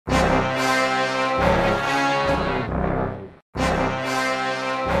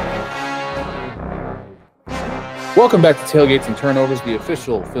Welcome back to Tailgates and Turnovers, the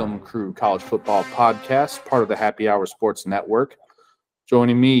official Film Crew college football podcast, part of the Happy Hour Sports Network.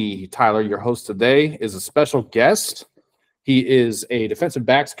 Joining me, Tyler, your host today, is a special guest. He is a defensive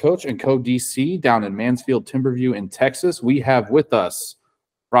backs coach and co-DC down in Mansfield, Timberview in Texas. We have with us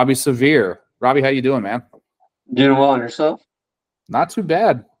Robbie Severe. Robbie, how you doing, man? Doing well, and yourself? Not too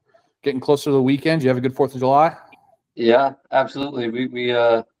bad. Getting closer to the weekend. You have a good 4th of July? Yeah, absolutely. We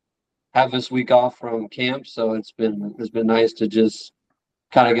have this week off from camp, so it's been nice to just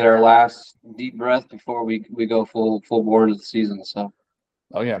kind of get our last deep breath before we go full bore into the season. So.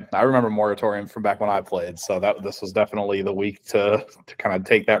 Oh yeah, I remember moratorium from back when I played. So this was definitely the week to kind of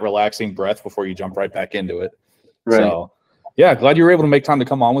take that relaxing breath before you jump right back into it. Right. So yeah, glad you were able to make time to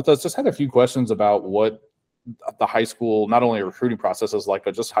come on with us. Just had a few questions about what the high school, not only recruiting process is like,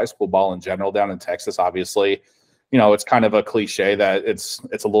 but just high school ball in general down in Texas. Obviously, you know, it's kind of a cliche that it's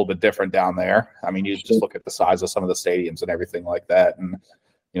a little bit different down there. I mean, you just look at the size of some of the stadiums and everything like that, and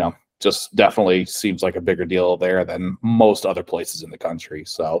you know, just definitely seems like a bigger deal there than most other places in the country.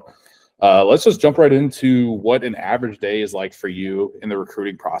 So let's just jump right into what an average day is like for you in the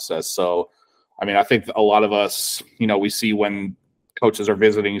recruiting process. So, I mean, I think a lot of us, you know, we see when coaches are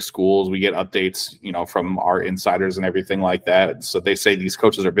visiting schools, we get updates, you know, from our insiders and everything like that. So they say these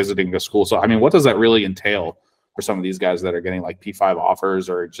coaches are visiting the school. So, I mean, what does that really entail for some of these guys that are getting like P5 offers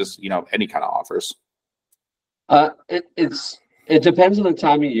or just, you know, any kind of offers? It depends on the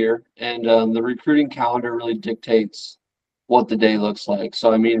time of year, and the recruiting calendar really dictates what the day looks like.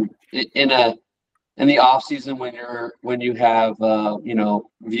 So I mean, in the off season, when you have you know,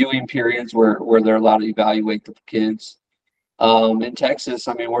 viewing periods where they're allowed to evaluate the kids. In Texas,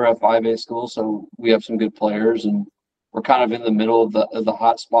 I mean, we're a 5A school, so we have some good players, and we're kind of in the middle of the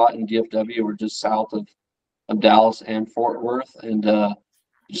hot spot in DFW. We're just south of Dallas and Fort Worth, and you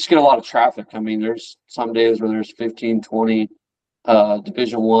just get a lot of traffic. I mean, there's some days where there's 15, 20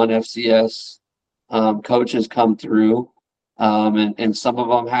 Division I FCS coaches come through, and some of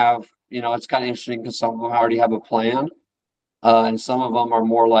them have, you know, it's kind of interesting because some of them already have a plan, and some of them are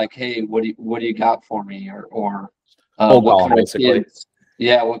more like, hey, what do you got for me, or what kind of kids?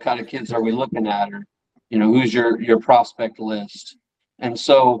 Yeah, what kind of kids are we looking at, or you know, who's your prospect list? And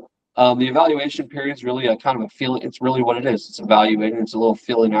so the evaluation period is really a kind of a feeling. It's really what it is. It's evaluating. It's a little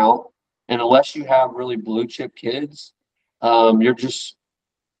filling out. And unless you have really blue chip kids, you're just,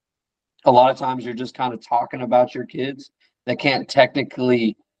 a lot of times you're just kind of talking about your kids. They can't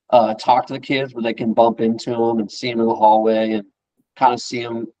technically talk to the kids, but they can bump into them and see them in the hallway and kind of see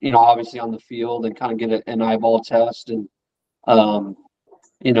them, you know, obviously on the field, and kind of get an eyeball test. And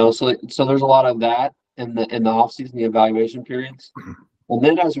you know, so there's a lot of that in the off season, the evaluation periods. And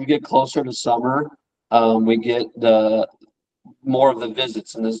then as we get closer to summer, we get more of the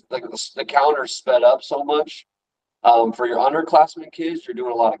visits, and the calendar's sped up so much. For your underclassmen kids, you're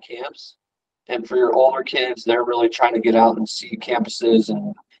doing a lot of camps, and for your older kids, they're really trying to get out and see campuses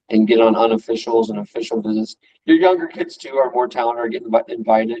and get on unofficials and official visits. Your younger kids too are more talented, are getting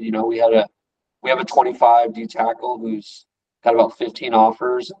invited. You know, we have a 25 D tackle who's got about 15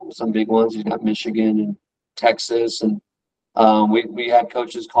 offers, some big ones. He's got Michigan and Texas, and we had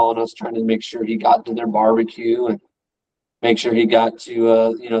coaches calling us trying to make sure he got to their barbecue and make sure he got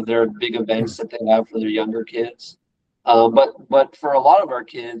to you know, their big events that they have for their younger kids. But for a lot of our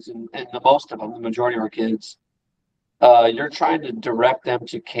kids, and the most of them, the majority of our kids, you're trying to direct them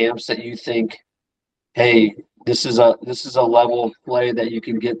to camps that you think, hey, this is a level of play that you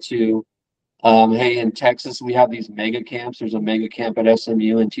can get to. Hey, in Texas, we have these mega camps. There's a mega camp at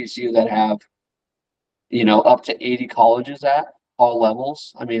SMU and TCU that have, you know, up to 80 colleges at all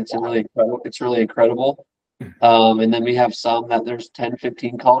levels. I mean, it's really incredible. And then we have some that there's 10,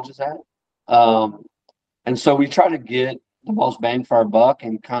 15 colleges at. And so we try to get the most bang for our buck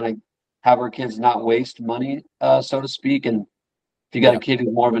and kind of have our kids not waste money, so to speak. And if you got a kid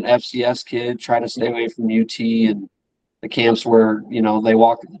who's more of an FCS kid, try to stay away from UT and the camps where, you know, they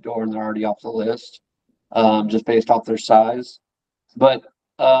walk through the door and they're already off the list, just based off their size. But,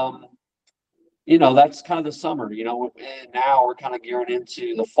 you know, that's kind of the summer, you know, and now we're kind of gearing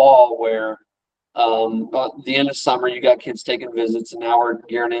into the fall where at the end of summer, you got kids taking visits, and now we're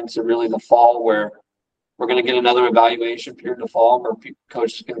gearing into really the fall where we're going to get another evaluation period in the fall where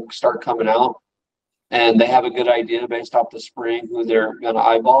coaches can start coming out and they have a good idea based off the spring who they're going to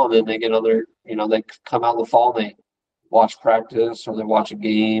eyeball, and then they get other, you know, they come out in the fall and they watch practice or they watch a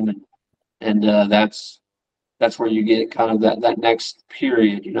game, and that's where you get kind of that next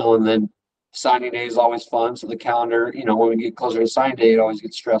period, you know. And then signing day is always fun, so the calendar, you know, when we get closer to signing day, it always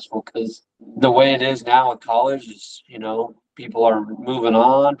gets stressful because the way it is now in college is, you know, people are moving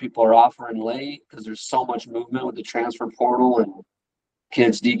on, people are offering late because there's so much movement with the transfer portal and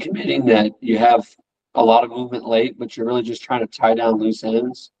kids decommitting that you have a lot of movement late, but you're really just trying to tie down loose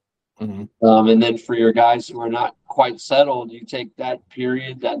ends. Mhm. And then for your guys who are not quite settled, you take that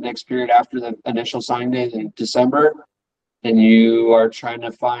period, that next period after the initial signing day in December, and you are trying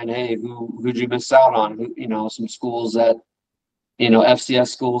to find, hey, who'd you miss out on? Some schools that,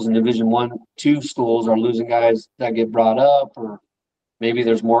 FCS schools and Division 1, 2 schools are losing guys that get brought up, or maybe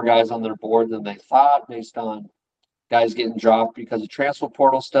there's more guys on their board than they thought based on guys getting dropped because of transfer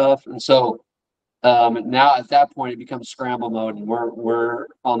portal stuff. And so now at that point it becomes scramble mode, and we're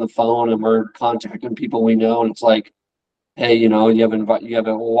on the phone and we're contacting people we know, and it's like, hey, you have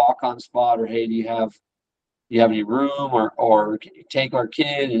a walk-on spot, or hey, do you have any room, or can you take our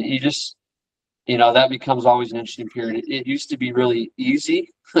kid? And you just, that becomes always an interesting period. It used to be really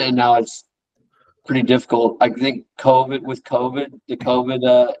easy, and now it's pretty difficult. I think the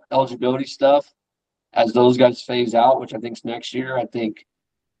COVID eligibility stuff, as those guys phase out, which I think is next year, I think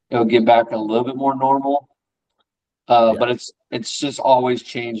it'll get back a little bit more normal. But it's just always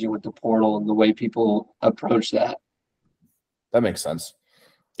changing with the portal and the way people approach that. That makes sense.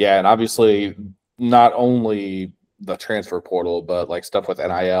 Yeah, and obviously not only the transfer portal, but like stuff with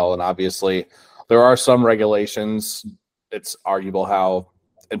NIL, and obviously there are some regulations. It's arguable how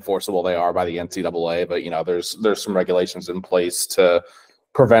enforceable they are by the NCAA, but there's some regulations in place to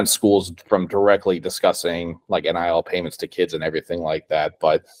prevent schools from directly discussing like NIL payments to kids and everything like that.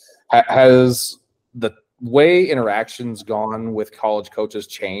 But has the way interactions gone with college coaches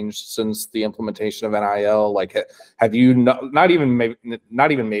changed since the implementation of NIL? Like, have you not even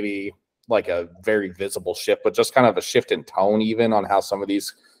maybe like a very visible shift, but just kind of a shift in tone, even on how some of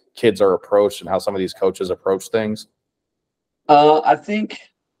these kids are approached and how some of these coaches approach things? I think,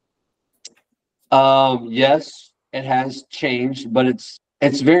 yes, it has changed, but it's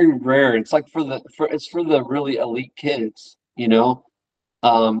very rare. It's like for the really elite kids,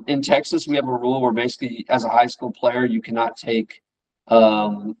 In Texas, we have a rule where basically, as a high school player, you cannot take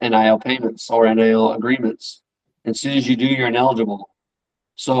NIL payments or NIL agreements. As soon as you do, you're ineligible.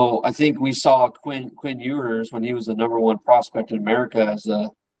 So I think we saw Quinn Ewers when he was the #1 prospect in America as a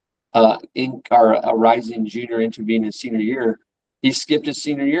rising junior intervening his senior year. He skipped his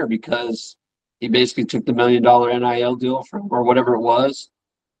senior year because he basically took the $1 million NIL deal or whatever it was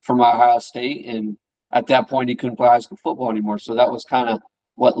from Ohio State, and at that point he couldn't play high school football anymore. So that was kind of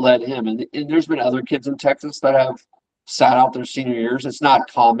what led him. And there's been other kids in Texas that have sat out their senior years. It's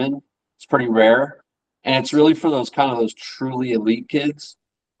not common. It's pretty rare. And it's really for those truly elite kids.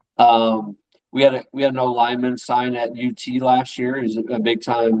 We had an old lineman sign at UT last year. He's a big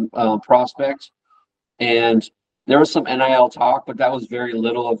time prospect, and there was some NIL talk, but that was very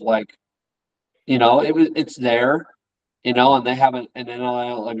little of like, it's there, and they have an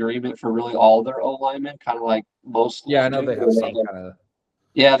NIL agreement for really all their O linemen, kind of like most. Yeah, I know they have some kind of.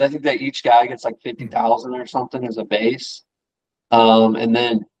 Yeah, I think that each guy gets like 50,000 or something as a base,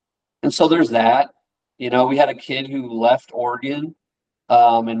 and so there's that. We had a kid who left Oregon.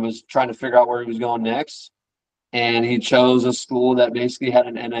 And was trying to figure out where he was going next. And he chose a school that basically had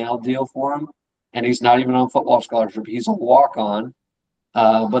an NIL deal for him. And he's not even on football scholarship. He's a walk-on,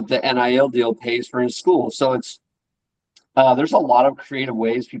 but the NIL deal pays for his school. So it's there's a lot of creative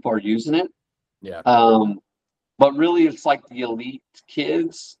ways people are using it. Yeah. But really, it's like the elite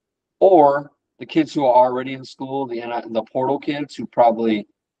kids or the kids who are already in school, the portal kids who probably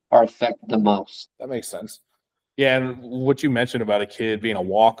are affected the most. That makes sense. Yeah, and what you mentioned about a kid being a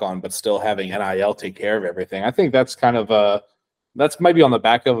walk-on but still having NIL take care of everything, I think that's kind of that's maybe on the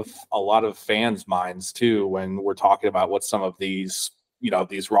back of a lot of fans' minds too when we're talking about what some of these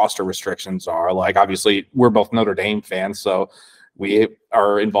these roster restrictions are. Like, obviously, we're both Notre Dame fans, so we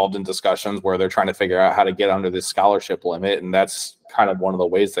are involved in discussions where they're trying to figure out how to get under this scholarship limit, and that's kind of one of the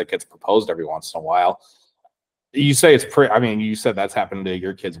ways that gets proposed every once in a while. You say it's you said that's happened to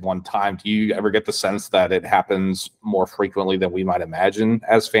your kids one time. Do you ever get the sense that it happens more frequently than we might imagine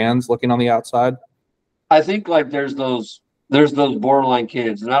as fans looking on the outside? I think like there's those borderline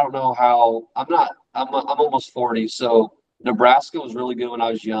kids, and I don't know how. I'm almost 40, so Nebraska was really good when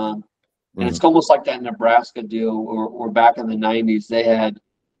I was young, and it's almost like that Nebraska deal or back in the 90s they had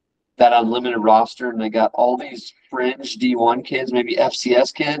that unlimited roster, and they got all these fringe D1 kids, maybe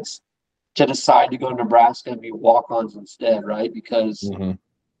FCS kids, to decide to go to Nebraska and be walk-ons instead, right? Because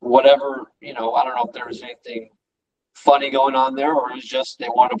whatever, I don't know if there was anything funny going on there, or it was just they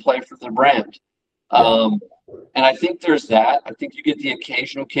want to play for the brand. And I think there's that. I think you get the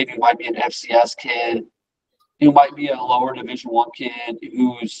occasional kid who might be an FCS kid, who might be a lower Division 1 kid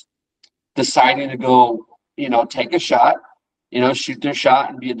who's deciding to go, take a shot. shoot their shot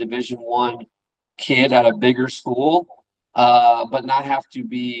and be a Division I kid at a bigger school, but not have to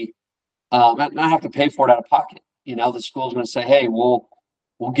be not have to pay for it out of pocket. The school's going to say, hey, we'll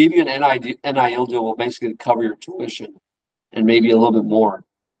give you an NIL deal. We'll basically cover your tuition and maybe a little bit more.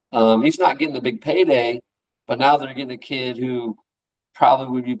 He's not getting the big payday, but now they're getting a kid who probably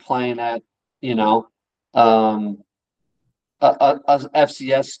would be playing at, a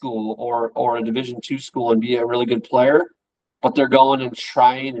FCS school or a Division II school and be a really good player, but they're going and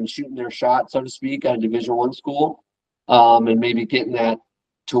trying and shooting their shot, so to speak, at a Division I school, and maybe getting that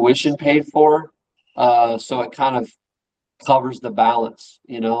tuition paid for. So it kind of covers the balance,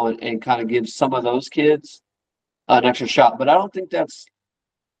 and kind of gives some of those kids an extra shot. But I don't think that's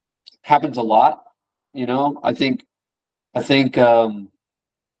happens a lot. I think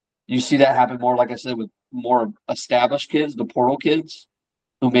you see that happen more, like I said, with more established kids, the portal kids,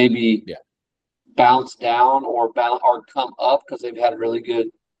 who maybe bounce down or come up because they've had really good,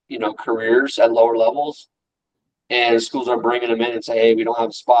 careers at lower levels, and schools are bringing them in and say, hey, we don't have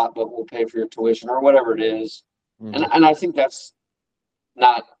a spot, but we'll pay for your tuition or whatever it is. Mm-hmm. And I think that's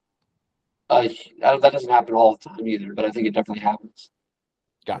not that doesn't happen all the time either, but I think it definitely happens.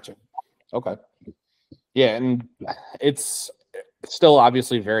 Gotcha. Okay. Yeah, and it's still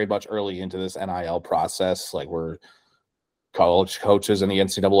obviously very much early into this NIL process. Like, we're college coaches and the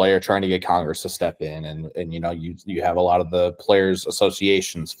NCAA are trying to get Congress to step in, and you have a lot of the players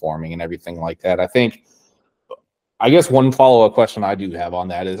associations forming and everything like that. I guess one follow-up question I do have on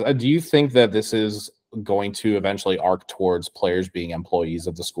that is, do you think that this is going to eventually arc towards players being employees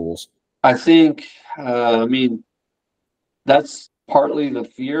of the schools? I think, that's partly the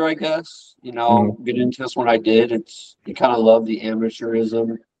fear, I guess. Get into this when I did. You kind of love the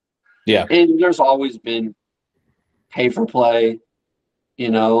amateurism. Yeah. And there's always been pay for play.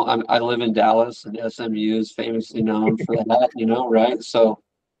 I live in Dallas, and SMU is famously known for that, right? So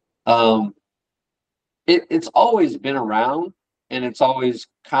it's always been around, and it's always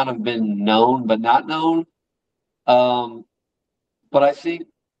kind of been known but not known. But I think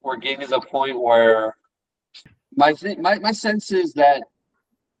we're getting to the point where my sense is that,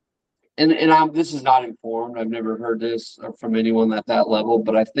 and this is not informed. I've never heard this from anyone at that level,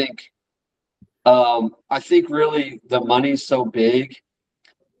 but I think really the money's so big.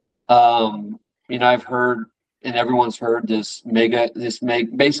 I've heard, and everyone's heard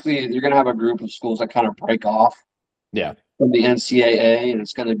basically you're going to have a group of schools that kind of break off from the NCAA, and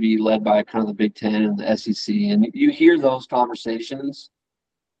it's going to be led by kind of the Big Ten and the SEC. And you hear those conversations.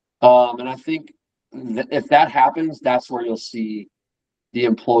 And I think if that happens, that's where you'll see the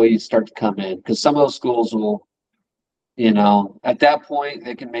employees start to come in, because some of those schools will, at that point,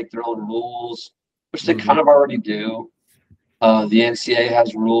 they can make their own rules, which they kind of already do. The NCAA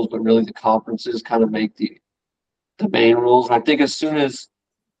has rules, but really the conferences kind of make the main rules. And I think as soon as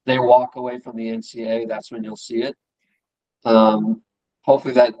they walk away from the NCAA, that's when you'll see it.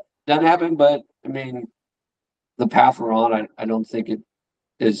 Hopefully that doesn't happen, but the path we're on, I don't think it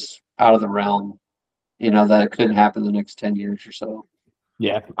is out of the realm, that it couldn't happen in the next 10 years or so.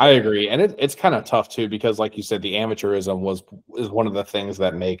 Yeah, I agree. And it's kind of tough too, because like you said, the amateurism is one of the things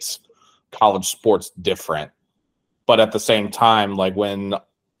that makes college sports different. But at the same time, like, when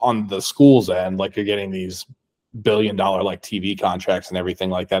on the school's end, like, you're getting these billion-dollar like TV contracts and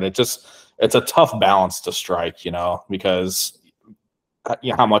everything like that, it's a tough balance to strike, because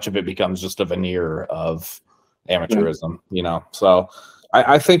how much of it becomes just a veneer of amateurism, So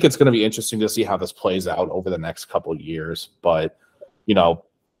I think it's going to be interesting to see how this plays out over the next couple of years. But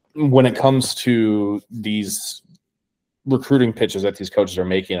when it comes to these recruiting pitches that these coaches are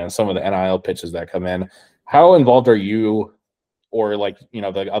making and some of the NIL pitches that come in, how involved are you, or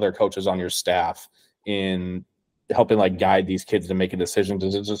the other coaches on your staff, in helping guide these kids to make a decision?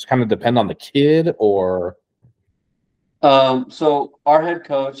 Does it just kind of depend on the kid, or? So our head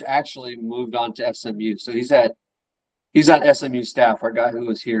coach actually moved on to SMU. So he's on SMU staff, our guy who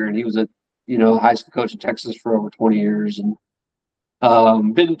was here, and he was a high school coach in Texas for over 20 years, and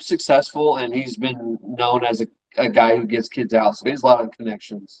been successful, and he's been known as a guy who gets kids out. So he has a lot of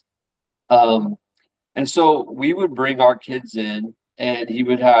connections. And so we would bring our kids in, and he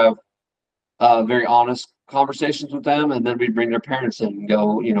would have very honest conversations with them, and then we'd bring their parents in and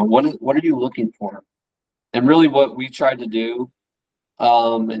go, what are you looking for? And really what we tried to do,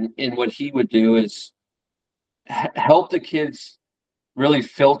 and what he would do, is help the kids really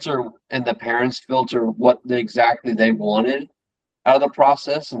filter, and the parents filter what exactly they wanted out of the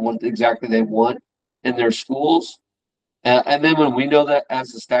process and what exactly they want in their schools. And then when we know that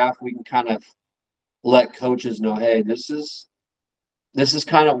as a staff, we can kind of let coaches know, hey, this is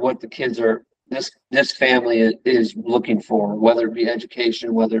kind of what the kids are this family is looking for, whether it be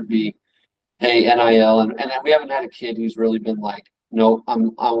education, whether it be, hey, NIL, and we haven't had a kid who's really been like, no, I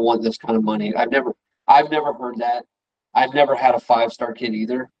want this kind of money. I've never heard that. I've never had a 5-star kid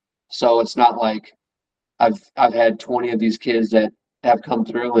either. So it's not like I've had 20 of these kids that have come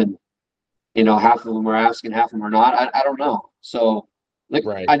through, and half of them are asking, half of them are not. I don't know. So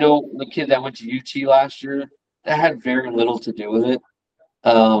Right. I know the kid that went to UT last year, that had very little to do with it.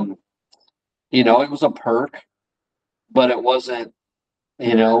 It was a perk, but it wasn't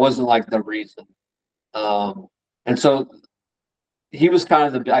like the reason. And so he was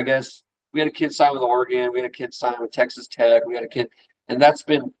kind of I guess we had a kid sign with Oregon, we had a kid sign with Texas Tech, we had a kid, and that's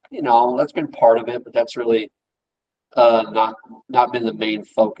been part of it, but that's really not been the main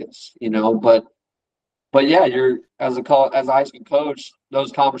focus, but yeah, you're as a high school coach,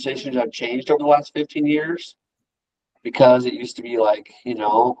 those conversations have changed over the last 15 years, because it used to be like, it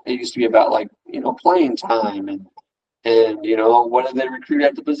used to be about like, playing time and what did they recruit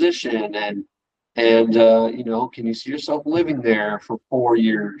at the position, and can you see yourself living there for 4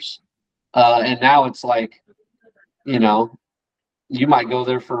 years? And now it's like, you might go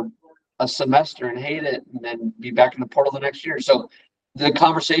there for a semester and hate it, and then be back in the portal the next year. So the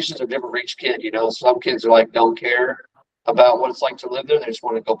conversations are different for each kid. Some kids are like, don't care about what it's like to live there. They just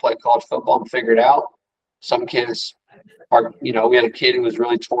want to go play college football and figure it out. Some kids are, we had a kid who was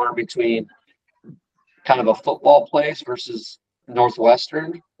really torn between kind of a football place versus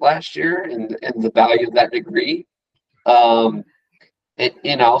Northwestern last year, and the value of that degree. So it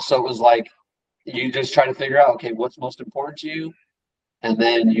was like, you just try to figure out, okay, what's most important to you, and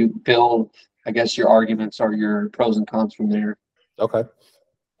then you build, I guess, your arguments or your pros and cons from there. Okay.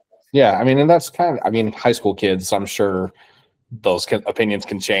 Yeah, I mean, and that's high school kids, I'm sure those opinions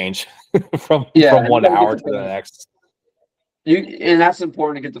can change from 1 hour to the next. And that's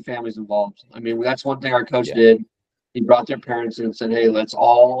important to get the families involved. I mean, that's one thing our coach did. He brought their parents in and said, hey, let's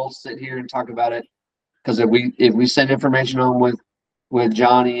all sit here and talk about it. Because if we send information on with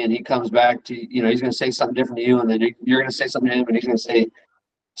Johnny, and he comes back to, he's going to say something different to you, and then you're going to say something to him, and he's going to say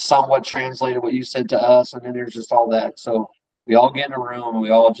somewhat translated what you said to us, and then there's just all that. So we all get in a room, and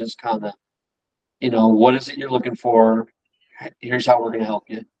we all just kind of, what is it you're looking for? Here's how we're going to help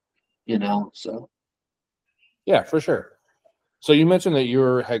you, so. Yeah, for sure. So you mentioned that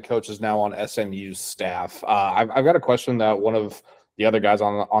your head coach is now on SMU's staff. I've got a question that one of the other guys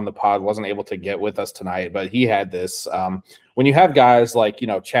on the pod wasn't able to get with us tonight, but he had this. When you have guys like,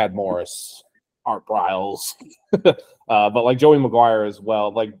 Chad Morris, Art Briles, but like Joey McGuire as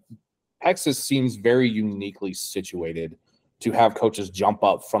well, like Texas seems very uniquely situated to have coaches jump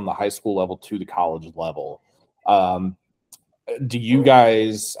up from the high school level to the college level. Do you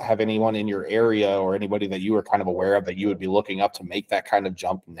guys have anyone in your area or anybody that you are kind of aware of that you would be looking up to make that kind of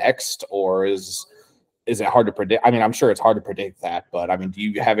jump next? Or is it hard to predict? I mean, I'm sure it's hard to predict that, but I mean, do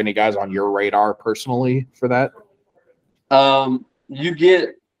you have any guys on your radar personally for that? You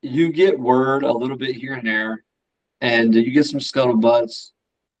get word a little bit here and there, and you get some scuttlebutts,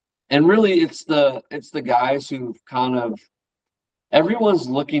 and really it's the guys who kind of, everyone's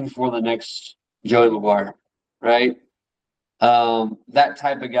looking for the next Joey McGuire, right? That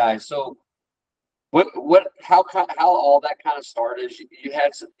type of guy. So how all that kind of started is you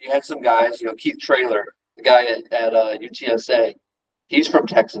had some guys, Keith Traylor, the guy at UTSA, he's from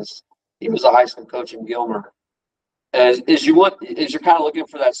Texas. He was a high school coach in Gilmer. As you're kind of looking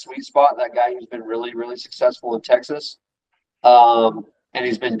for that sweet spot, that guy who's been really, really successful in Texas. And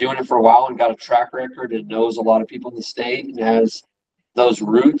he's been doing it for a while and got a track record and knows a lot of people in the state and has those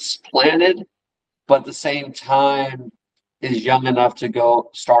roots planted, but at the same time is young enough to go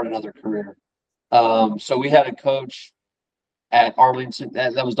start another career. So we had a coach at Arlington,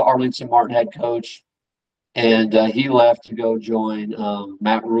 that was the Arlington Martin head coach, and he left to go join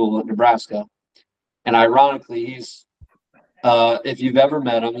Matt Rule at Nebraska. And ironically, he's if you've ever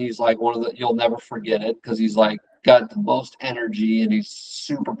met him, he's like you'll never forget it, because he's like got the most energy and he's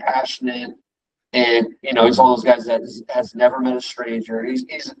super passionate, and he's one of those guys that has never met a stranger. He's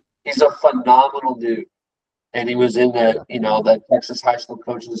a phenomenal dude. And he was in that Texas High School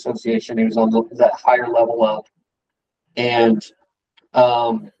Coaches Association. He was on that higher level up, and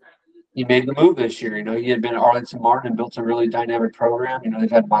he made the move this year. He had been at Arlington Martin and built a really dynamic program.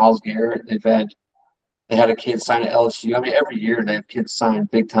 They've had Myles Garrett. They had a kid sign at LSU. I mean, every year they have kids sign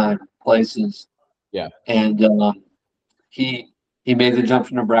big time places. Yeah. And he made the jump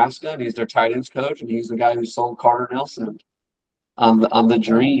to Nebraska, and he's their tight ends coach, and he's the guy who sold Carter Nelson on the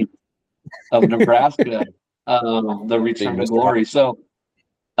dream of Nebraska. The return to glory. So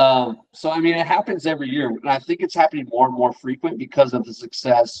I mean, it happens every year, and I think it's happening more and more frequent because of the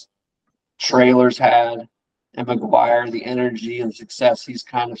success Trailers had, and McGuire, the energy and success he's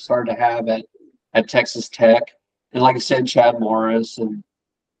kind of started to have at Texas Tech. And like I said, Chad Morris, and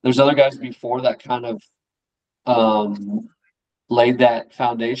there's other guys before that kind of laid that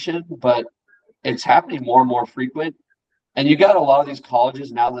foundation, but it's happening more and more frequent. And you got a lot of these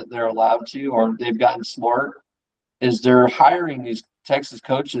colleges now that they're allowed to, or they've gotten smart, is they're hiring these Texas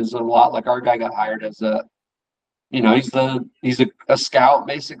coaches a lot. Like our guy got hired as a, he's a scout,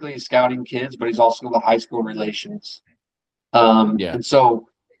 basically. He's scouting kids, but he's also the high school relations. Yeah. And so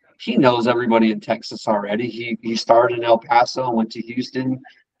he knows everybody in Texas already. He started in El Paso, went to Houston,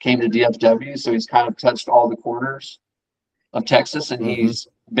 came to DFW, so he's kind of touched all the corners of Texas, and he's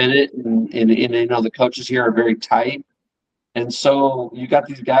been it. And the coaches here are very tight, and so you got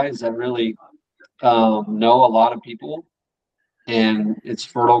these guys that really know a lot of people, and it's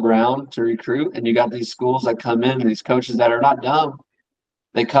fertile ground to recruit. And you got these schools that come in, these coaches that are not dumb.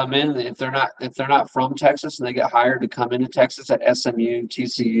 They come in if they're not from Texas, and they get hired to come into Texas at SMU,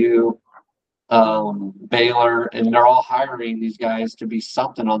 TCU, Baylor, and they're all hiring these guys to be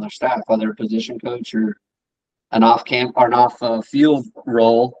something on their staff, whether a position coach or an off field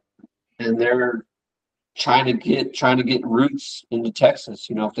role, and they're trying to get roots into Texas.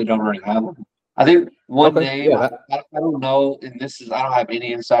 If they don't already have them. I think one name I don't know, and I don't have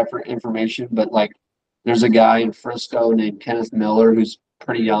any inside information, but like there's a guy in Frisco named Kenneth Miller who's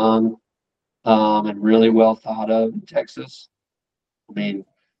pretty young, and really well thought of in Texas. I mean,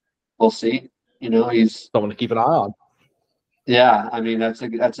 we'll see. He's someone to keep an eye on. Yeah, I mean that's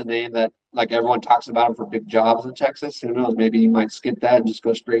a name that like everyone talks about him for big jobs in Texas. Who knows? Maybe he might skip that and just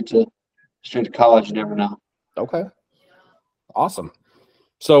go straight to college. You never know. Okay, awesome.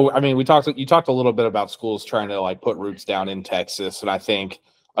 So I mean, you talked a little bit about schools trying to like put roots down in Texas, and I think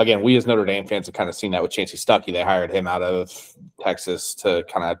again we as Notre Dame fans have kind of seen that with Chancey Stuckey. They hired him out of Texas to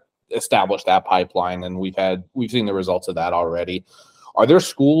kind of establish that pipeline, and we've seen the results of that already. Are there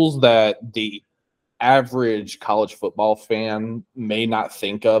schools that the average college football fan may not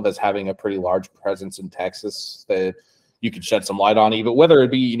think of as having a pretty large presence in Texas that you could shed some light on, even whether it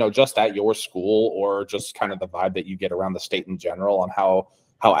be, just at your school or just kind of the vibe that you get around the state in general on how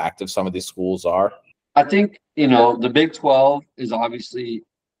active some of these schools are? I think, the Big 12 is obviously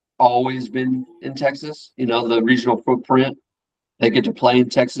always been in Texas, the regional footprint. They get to play in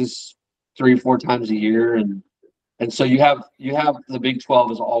Texas 3 or 4 times a year. And so you have the Big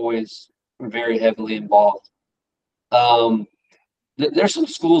 12 is always very heavily involved. There's some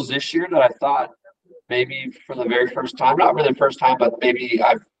schools this year that I thought maybe for the very first time, not really the first time, but maybe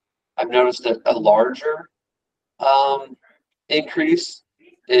I've noticed a larger increase.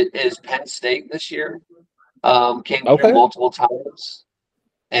 It is Penn State this year. Came through multiple times,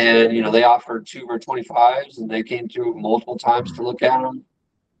 and they offered 2 for $25s, and they came through multiple times to look at them.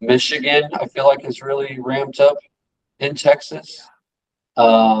 Michigan, I feel like, has really ramped up in Texas.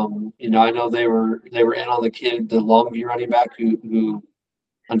 I know they were in on the kid, the Longview running back who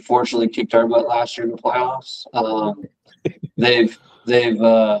unfortunately kicked our butt last year in the playoffs. They're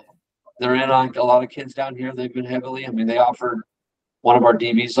in on a lot of kids down here. They've been heavily. I mean, they offered one of our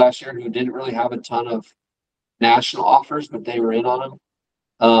DBs last year who didn't really have a ton of national offers, but they were in on him.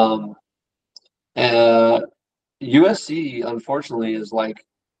 USC, unfortunately, is like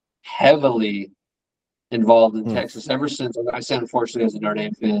heavily involved in Texas ever since. I say unfortunately as a Notre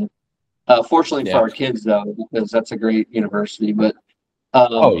Dame fan. Fortunately for our kids though, because that's a great university. But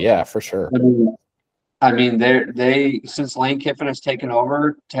oh yeah, for sure. I mean, they since Lane Kiffin has taken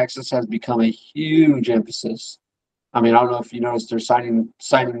over, Texas has become a huge emphasis. I mean, I don't know if you noticed they're signing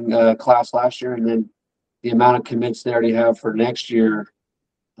class last year, and then the amount of commits they already have for next year.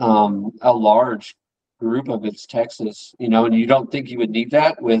 A large group of it's Texas, and you don't think you would need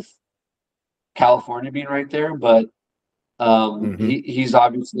that with California being right there, but he's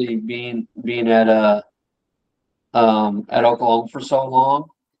obviously being at Oklahoma for so long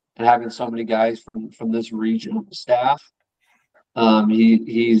and having so many guys from this region of the staff.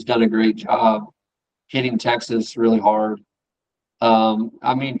 He's done a great job hitting Texas really hard.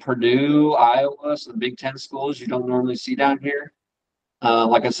 I mean, Purdue, Iowa, some Big Ten schools you don't normally see down here.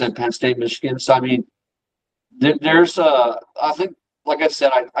 Like I said, Penn State, Michigan. So, I mean, there's I think, like I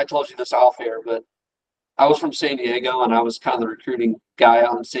said, I told you this off air, but I was from San Diego, and I was kind of the recruiting guy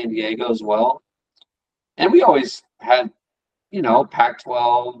out in San Diego as well. And we always had,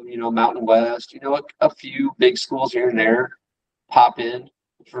 Pac-12, Mountain West, a few big schools here and there pop in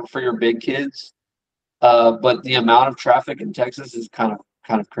for your big kids. But the amount of traffic in Texas is kind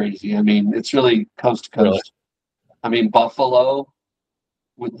of crazy. I mean, it's really coast to coast. Really? I mean, Buffalo,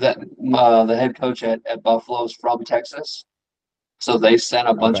 with that the head coach at Buffalo is from Texas. So they sent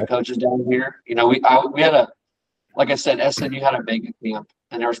a bunch Okay. of coaches down here. We had like I said, SMU had a mega camp,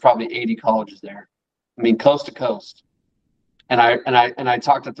 and there was probably 80 colleges there. I mean, coast to coast. And I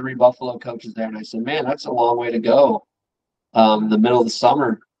talked to 3 Buffalo coaches there, and I said, man, that's a long way to go. The middle of the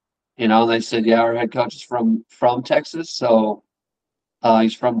summer, they said, yeah, our head coach is from Texas, so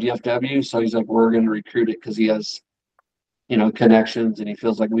he's from DFW, so he's like, we're going to recruit it because he has, connections, and he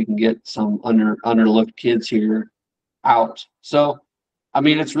feels like we can get some underlooked kids here out. So, I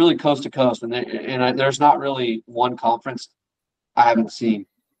mean, it's really coast to coast, and there's not really one conference I haven't seen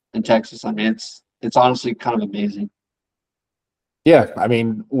in Texas. I mean, it's honestly kind of amazing. Yeah, I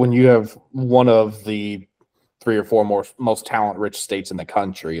mean, when you have one of the 3 or 4 most talent-rich states in the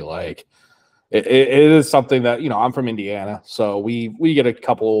country, like it is something that I'm from Indiana, so we get a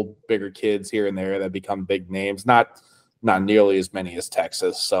couple bigger kids here and there that become big names, not nearly as many as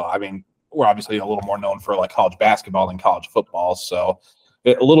Texas. So I mean, we're obviously a little more known for like college basketball than college football, so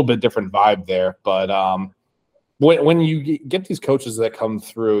a little bit different vibe there. But when you get these coaches that come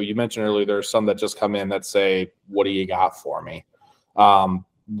through, you mentioned earlier there's some that just come in that say, "What do you got for me?"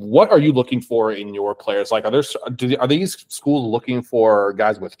 What are you looking for in your players? Like, are these schools looking for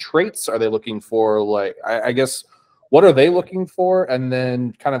guys with traits? Are they looking for like, I guess, what are they looking for? And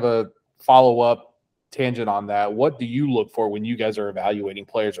then kind of a follow-up tangent on that. What do you look for when you guys are evaluating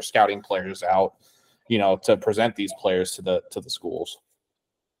players or scouting players out, to present these players to the schools?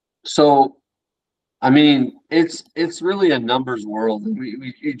 So, I mean, it's really a numbers world.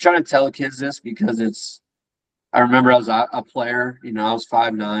 We try to tell kids this because I remember I was a player, I was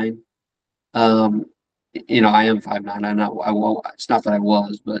 5'9". I am 5'9". I won't, it's not that I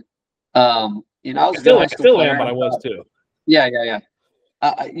was, but, I was a good high school player. Am, but I was too. Yeah, yeah,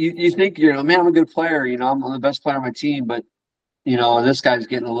 yeah. You think, man, I'm a good player, I'm the best player on my team, but, this guy's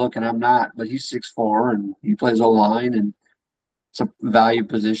getting a look and I'm not, but he's 6'4" and he plays O-line, and it's a valued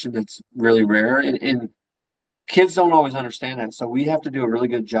position that's really rare. And kids don't always understand that. So we have to do a really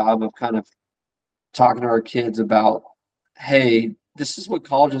good job of kind of talking to our kids about, hey, this is what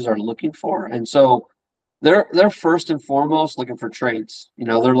colleges are looking for. And so they're first and foremost looking for traits.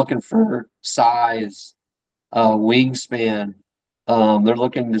 They're looking for size, wingspan. They're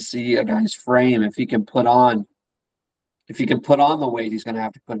looking to see a guy's frame, if he can put on the weight he's going to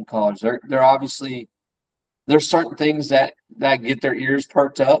have to put in college. They're obviously, there's certain things that get their ears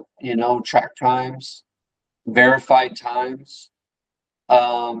perked up, track times, verified times,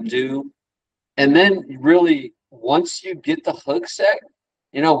 do. And then really, once you get the hook set,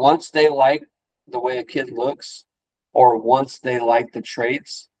 once they like the way a kid looks, or once they like the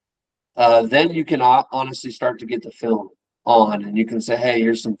traits, then you can honestly start to get the film on, and you can say, hey,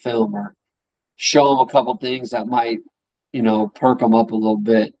 here's some film, or show them a couple things that might, perk them up a little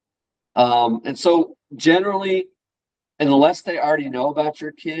bit. And so generally, unless they already know about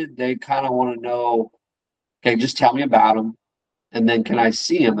your kid, they kind of want to know, okay, just tell me about them. And then can I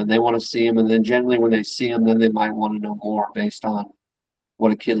see him? And they want to see him. And then generally when they see him, then they might want to know more based on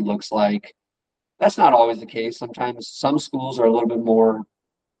what a kid looks like. That's not always the case. Sometimes some schools are a little bit more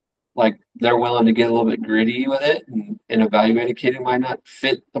like they're willing to get a little bit gritty with it and evaluate a kid who might not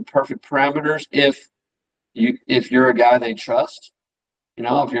fit the perfect parameters if you're a guy they trust.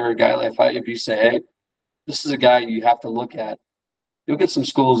 If you're a guy if you say, hey, this is a guy you have to look at, you'll get some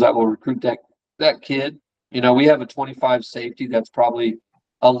schools that will recruit that kid. We have a 25 safety that's probably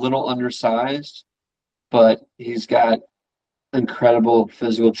a little undersized, but he's got incredible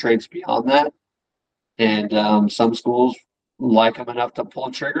physical traits beyond that. And some schools like him enough to pull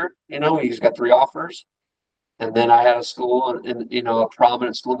a trigger. He's got 3 offers. And then I had a school in a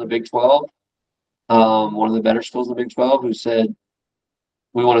prominent school in the Big 12, one of the better schools in the Big 12, who said,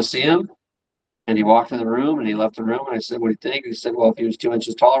 we want to see him. And he walked in the room and he left the room. And I said, what do you think? He said, well, if he was 2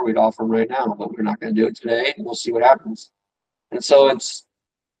 inches taller, we'd offer him right now, but we're not going to do it today. And we'll see what happens. And so it's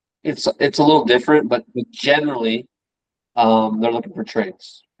a little different, but generally, they're looking for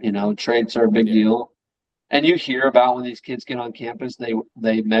traits. Traits are a big deal. And you hear about when these kids get on campus,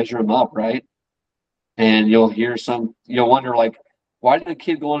 they measure them up, right? And you'll wonder, like, why did a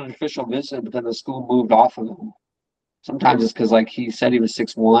kid go on an official visit, but then the school moved off of him? Sometimes it's because, like, he said he was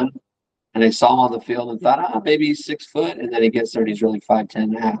 6'1", and they saw him on the field and thought, maybe he's 6 foot, and then he gets there and he's really 5'10"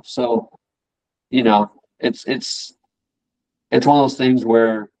 and a half. So, it's one of those things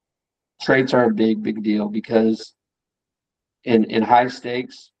where traits are a big, big deal, because in high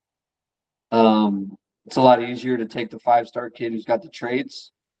stakes, it's a lot easier to take the 5-star kid who's got the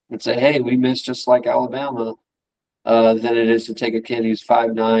traits and say, hey, we missed just like Alabama, than it is to take a kid who's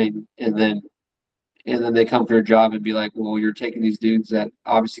 5'9", and then they come for your job and be like, well, you're taking these dudes that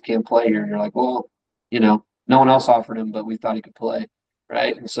obviously can't play here. And you're like, well, No one else offered him, but we thought he could play,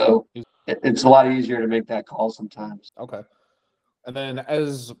 right? And so it's a lot easier to make that call sometimes. Okay. And then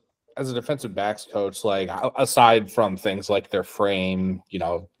as a defensive backs coach, like aside from things like their frame,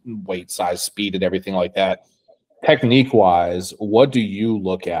 weight, size, speed, and everything like that, technique wise, what do you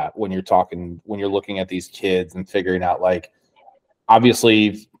look at when you're looking at these kids and figuring out, like,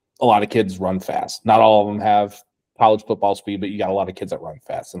 obviously a lot of kids run fast. Not all of them have college football speed, but you got a lot of kids that run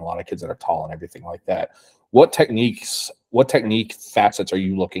fast and a lot of kids that are tall and everything like that. What technique facets are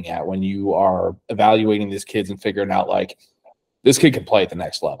you looking at when you are evaluating these kids and figuring out, like, this kid can play at the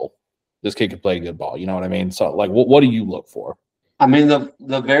next level? This kid can play good ball. You know what I mean? So, like, what do you look for? I mean,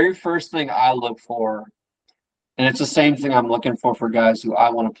 the very first thing I look for, and it's the same thing I'm looking for guys who I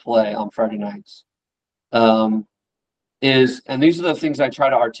want to play on Friday nights, and these are the things I try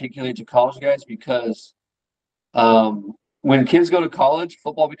to articulate to college guys, because when kids go to college,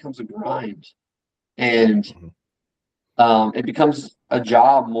 football becomes a grind, and it becomes a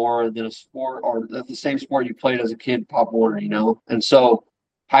job more than a sport, or the same sport you played as a kid, Pop Warner, And so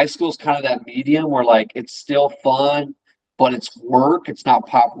high school is kind of that medium where, like, it's still fun, but it's work. It's not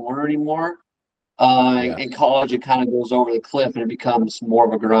Pop Warner anymore. In college, it kind of goes over the cliff and it becomes more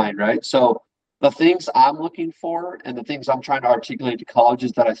of a grind, right? So the things I'm looking for and the things I'm trying to articulate to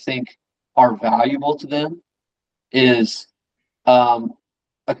colleges that I think are valuable to them is a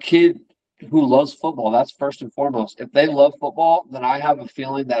kid who loves football. That's first and foremost. If they love football, then I have a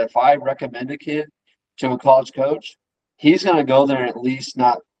feeling that if I recommend a kid to a college coach, he's going to go there and at least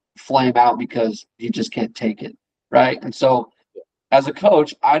not flame out because he just can't take it, right? And so as a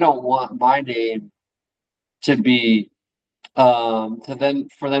coach, I don't want my name to be for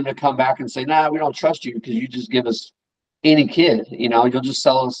them to come back and say, nah, we don't trust you because you just give us any kid. You'll just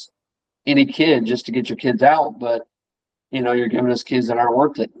sell us any kid just to get your kids out, but you're giving us kids that aren't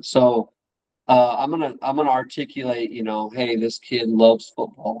worth it. So I'm gonna articulate, hey, this kid loves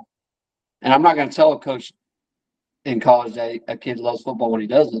football, and I'm not gonna tell a coach in college that a kid loves football when he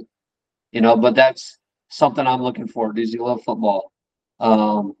doesn't, but that's something I'm looking for. Does he love football?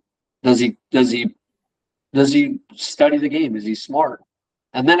 Does he study the game? Is he smart?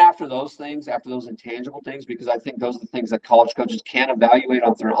 And then after those things, after those intangible things, because I think those are the things that college coaches can't evaluate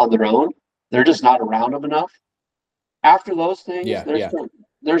on their own. They're just not around them enough. After those things,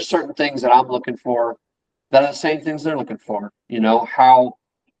 there's certain things that I'm looking for that are the same things they're looking for. How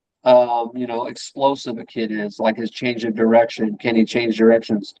explosive a kid is, like his change of direction. Can he change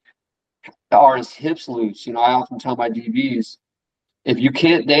directions? Are his hips loose? I often tell my DBs, if you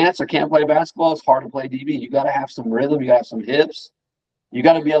can't dance or can't play basketball, it's hard to play DB. You got to have some rhythm. You got to have some hips. You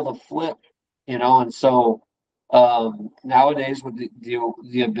got to be able to flip, And so nowadays with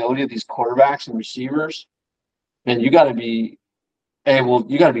the ability of these quarterbacks and receivers, and you got to be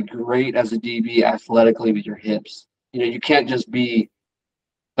great as a DB athletically with your hips. You can't just be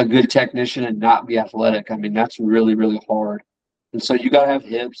a good technician and not be athletic. I mean, that's really, really hard. And so you got to have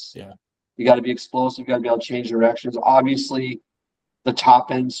hips. Yeah. You got to be explosive. You got to be able to change directions. Obviously, the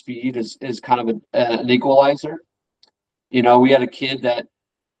top end speed is kind of an equalizer. We had a kid that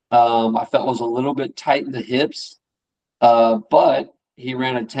I felt was a little bit tight in the hips, but he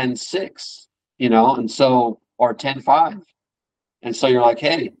ran a 10.6, and so, or 10.5. And so you're like,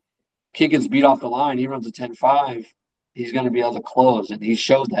 hey, kid gets beat off the line. He runs a 10.5. He's going to be able to close. And he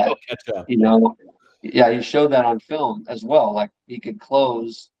showed that, Yeah, he showed that on film as well. Like, he could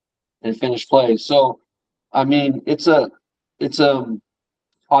close and finish plays. So, I mean, it's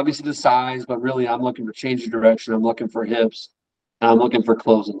obviously the size, but really I'm looking for change of direction. I'm looking for hips, and I'm looking for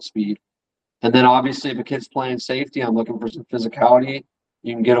closing speed. And then obviously if a kid's playing safety, I'm looking for some physicality.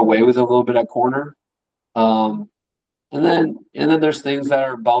 You can get away with it a little bit at corner. And then there's things that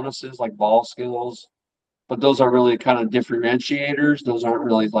are bonuses like ball skills, but those are really kind of differentiators. Those aren't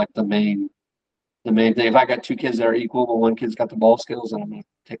really like the main thing. If I got two kids that are equal, but one kid's got the ball skills, then I'm going to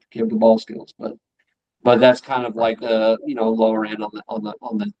take the kid with the ball skills. But that's kind of like lower end on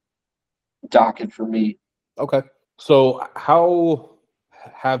the docket for me. Okay. So how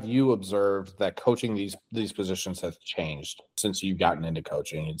have you observed that coaching these positions has changed since you've gotten into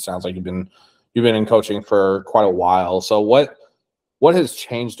coaching? It sounds like you've been in coaching for quite a while. So what has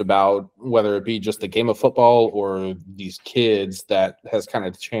changed about, whether it be just the game of football or these kids, that has kind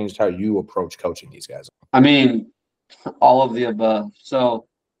of changed how you approach coaching these guys? I mean, all of the above. So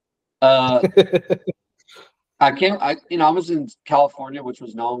I was in California, which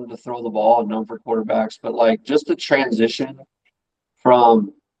was known to throw the ball and known for quarterbacks, but like just the transition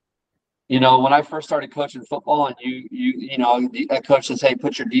from, when I first started coaching football and a coach says, hey,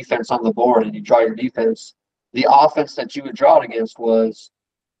 put your defense on the board, and you draw your defense. The offense that you would draw it against was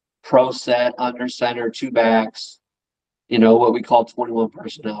pro set, under center, two backs, what we call 21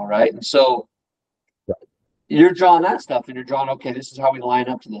 personnel, right? And so you're drawing that stuff and you're drawing, okay, this is how we line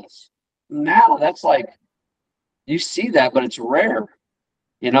up to this. Now that's like, you see that, but it's rare,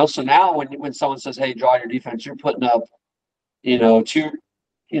 So now when someone says, hey, draw your defense, you're putting up, two,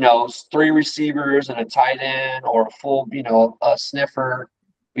 three receivers and a tight end or a full, a sniffer,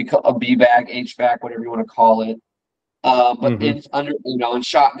 we call a B back, H back, whatever you want to call it. But in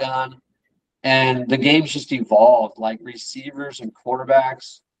shotgun, and the game's just evolved. Like receivers and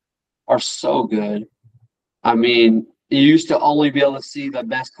quarterbacks are so good. I mean, you used to only be able to see the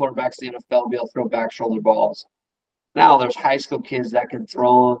best quarterbacks in the NFL be able to throw back shoulder balls. Now there's high school kids that can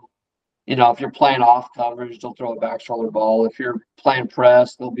throw them. If you're playing off coverage, they'll throw a back shoulder ball. If you're playing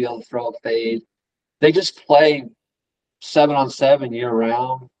press, they'll be able to throw a fade. They just play 7-on-7 year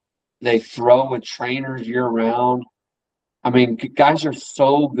round. They throw with trainers year round. I mean, guys are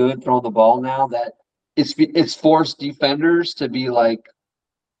so good throwing the ball now that it's forced defenders to be like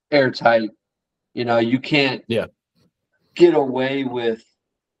airtight. You can't get away with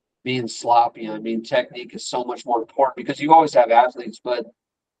being sloppy. I mean, technique is so much more important because you always have athletes, but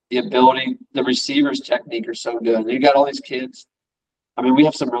the ability, the receivers' technique are so good. And you got all these kids. I mean, we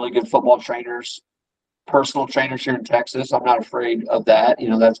have some really good football trainers, personal trainers here in Texas. I'm not afraid of that.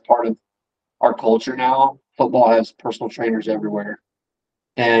 That's part of our culture now. Football has personal trainers everywhere.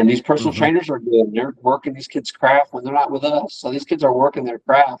 And these personal trainers are good. They're working these kids' craft when they're not with us. So these kids are working their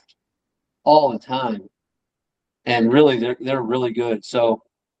craft all the time. And really, they're really good. So,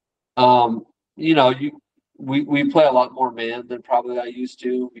 we play a lot more man than probably I used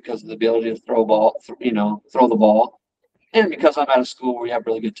to because of the ability to throw the ball. And because I'm at a school where we have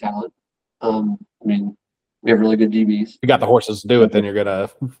really good talent. We have really good DBs. You got the horses to do it, then you're gonna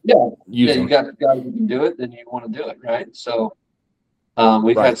use them. You got guys who can do it, then you want to do it, right? So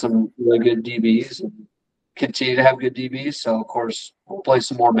we've had some really good DBs and continue to have good DBs. So of course we'll play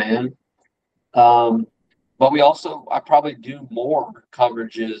some more man. But I probably do more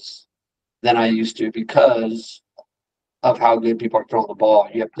coverages than I used to because of how good people are throwing the ball.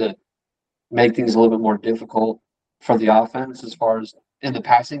 You have to make things a little bit more difficult for the offense as far as in the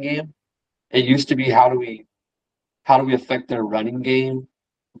passing game. It used to be how do we affect their running game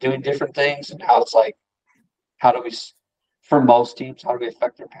doing different things, and now it's like for most teams, how do we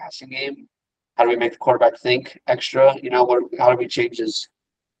affect their passing game? How do we make the quarterback think extra? How do we change his,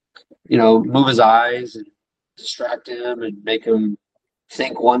 move his eyes and distract him and make him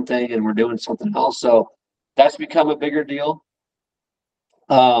think one thing and we're doing something else. So that's become a bigger deal.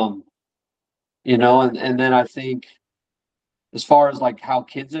 And then I think as far as like how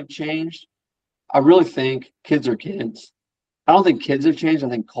kids have changed, I really think kids are kids. I don't think kids have changed. I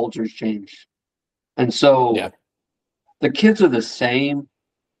think culture's changed. And so the kids are the same.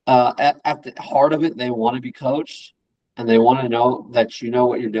 At the heart of it, they want to be coached and they want to know that you know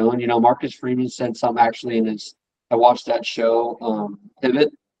what you're doing. Marcus Freeman said something actually I watched that show,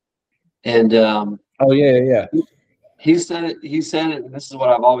 Pivot. And he said it, and this is what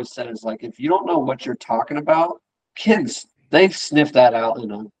I've always said, is like, if you don't know what you're talking about, kids, they sniff that out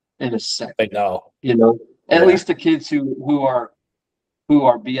in a second. They know. At least the kids who are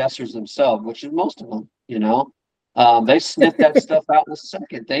BSers themselves, which is most of them, they sniff that stuff out in a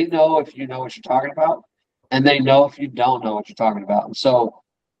second. They know if you know what you're talking about, and they know if you don't know what you're talking about. And so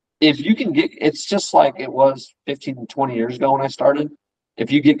if you can it's just like it was 15 to 20 years ago when I started.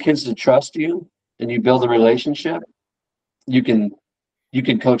 If you get kids to trust you and you build a relationship, you can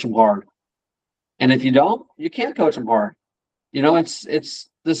coach them hard. And if you don't, you can't coach them hard. It's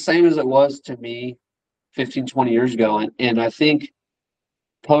the same as it was to me 15, 20 years ago. And I think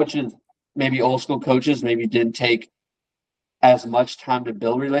coaches, maybe old school coaches, maybe didn't take as much time to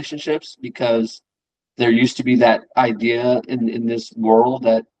build relationships because there used to be that idea in this world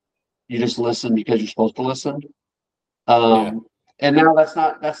that you just listen because you're supposed to listen. And now that's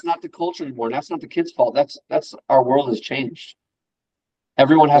not the culture anymore. That's not the kids' fault. That's our world has changed.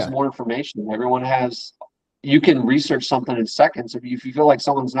 Everyone has more information. You can research something in seconds. If you feel like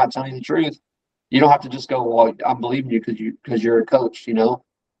someone's not telling you the truth, you don't have to just go, well, I'm believing you because you're a coach,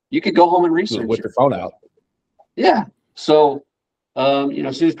 You could go home and research with your phone out. Yeah. So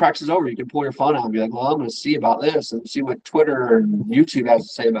as soon as practice is over, you can pull your phone out and be like, well, I'm going to see about this and see what Twitter and YouTube has to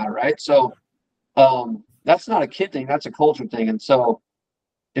say about it, right? So that's not a kid thing. That's a culture thing. And so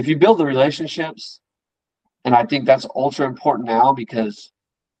if you build the relationships, and I think that's ultra important now because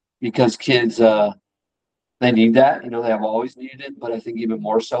kids, they need that. They have always needed it, but I think even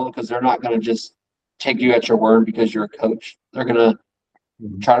more so because they're not going to just take you at your word because you're a coach. They're going to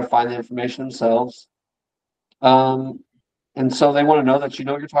try to find the information themselves. And so they want to know that you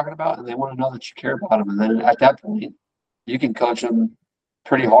know what you're talking about, and they want to know that you care about them. And then at that point, you can coach them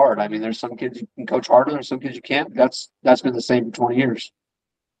pretty hard. I mean, there's some kids you can coach harder, there's some kids you can't. That's been the same for 20 years.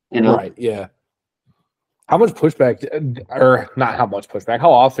 You know? Right. Yeah. How much pushback, or not how much pushback,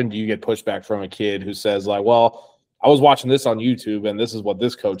 how often do you get pushback from a kid who says, like, well, I was watching this on YouTube and this is what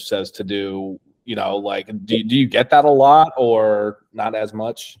this coach says to do? You know, like, do you get that a lot or not as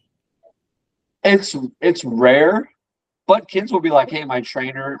much? It's rare, but kids will be like, hey, my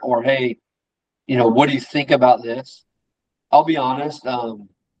trainer, or hey, what do you think about this? I'll be honest. I'm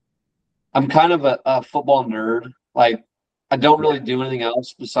kind of a football nerd. Like, I don't really do anything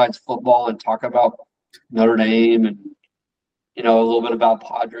else besides football and talk about Notre Dame and, a little bit about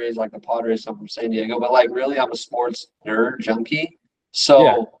Padres, like the Padres, I'm from San Diego. But, like, really, I'm a sports nerd junkie.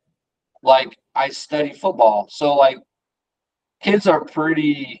 So, like, I study football. So, like, kids are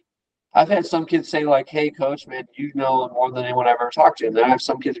pretty – I've had some kids say, like, hey, coach, man, you know more than anyone I've ever talked to. And then I have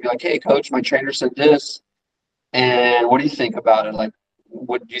some kids be like, hey, coach, my trainer said this. And what do you think about it? Like,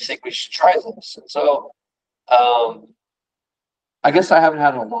 what do you think we should try this? And so, I guess I haven't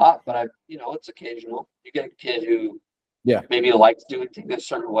had it a lot, but it's occasional. You get a kid who maybe likes doing things a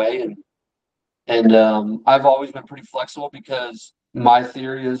certain way. And I've always been pretty flexible because my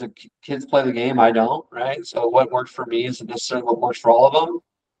theory is that kids play the game, I don't, right? So what works for me isn't necessarily what works for all of them.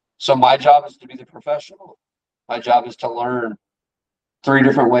 So my job is to be the professional. My job is to learn 3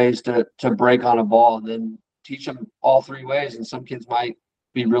 different ways to break on a ball and then teach them all 3 ways. And some kids might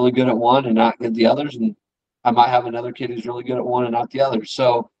be really good at one and not good at the others. And I might have another kid who's really good at one and not the other.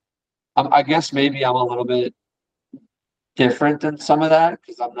 So I guess maybe I'm a little bit different than some of that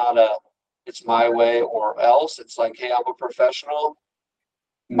because I'm not it's my way or else. It's like, hey, I'm a professional.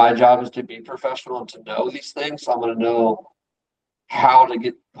 My job is to be professional and to know these things. So I'm going to know how to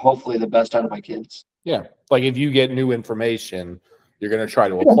get hopefully the best out of my kids. Yeah. Like if you get new information, you're going to try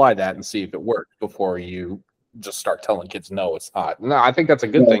to apply that and see if it works before you just start telling kids, no, it's not. No, I think that's a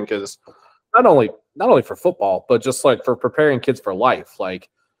good thing because not only for football, but just like for preparing kids for life, like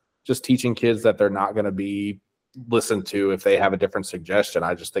just teaching kids that they're not going to be listened to if they have a different suggestion.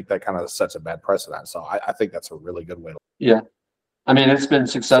 I just think that kind of sets a bad precedent. So I think that's a really good way to. Yeah. I mean, it's been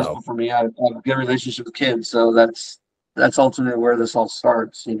successful for me. I have a good relationship with kids. So that's ultimately where this all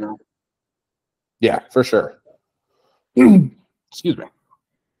starts, Yeah, for sure. Excuse me.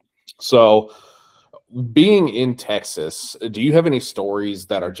 So being in Texas, do you have any stories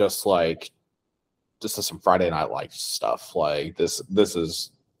that are just like, this is some Friday Night Lights stuff? Like this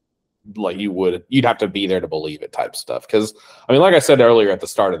is like you'd have to be there to believe it type stuff. Because I mean, like I said earlier at the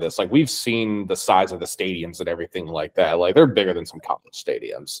start of this, like we've seen the size of the stadiums and everything like that. Like they're bigger than some college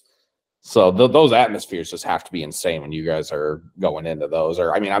stadiums. So those atmospheres just have to be insane when you guys are going into those.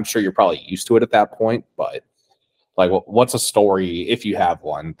 Or I mean, I'm sure you're probably used to it at that point, but like, what's a story, if you have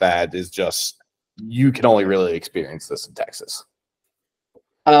one, that is just you can only really experience this in Texas?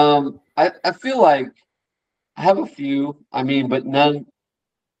 I feel like I have a few. I mean, but none.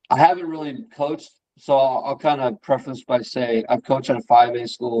 I haven't really coached, so I'll kind of preface by saying I've coached at a 5A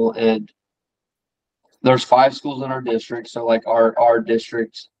school, and there's 5 schools in our district. So like our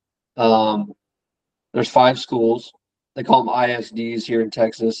district, there's 5 schools. They call them ISDs here in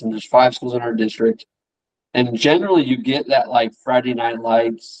Texas, and there's 5 schools in our district. And generally, you get that like Friday Night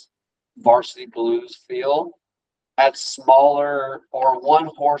Lights, Varsity Blues feel at smaller or one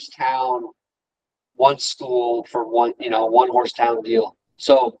horse town, one school for one horse town deal.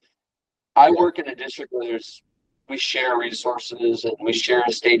 So I work in a district where we share resources and we share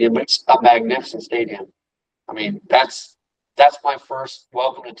a stadium, but it's a magnificent stadium. I mean, that's my first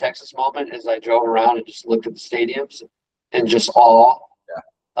welcome to Texas moment as I drove around and just looked at the stadiums and just awe.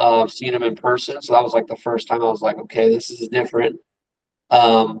 Seeing them in person. So that was like the first time I was like, okay, this is different.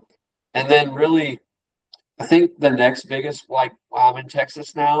 And then really, I think the next biggest, like I'm in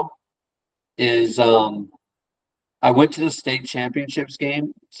Texas now, is I went to the state championship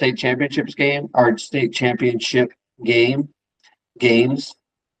games,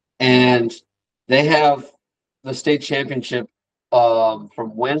 and they have the state championship from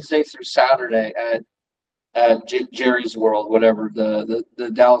Wednesday through Saturday at Jerry's World, whatever, the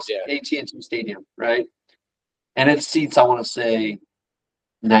Dallas AT&T Stadium, right? And it seats, I want to say,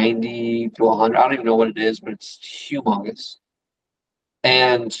 90 to 100. I don't even know what it is, but it's humongous.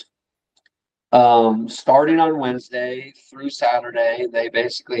 And starting on Wednesday through Saturday, they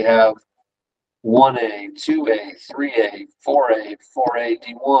basically have 1A, 2A, 3A, 4A, 4A,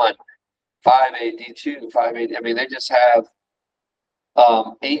 D1, 5A, D2, 5A. I mean, they just have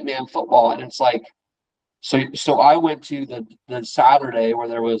 8-man football, and it's like, so I went to the Saturday where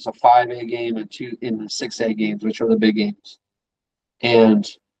there was a 5A game and 2 in the 6A games, which are the big games. and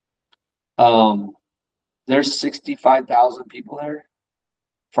there's 65,000 people there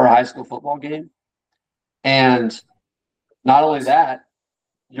for a high school football game. And not only that,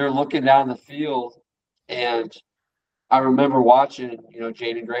 you're looking down the field, and I remember watching,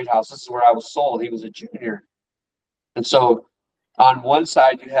 Jaden Greathouse. This is where I was sold. He was a junior. And so on one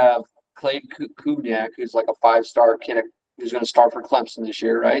side, you have Clayton Kubiak, who's like a five-star kid who's going to start for Clemson this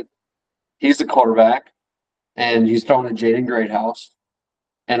year, right? He's the quarterback, and he's throwing to Jaden Greathouse.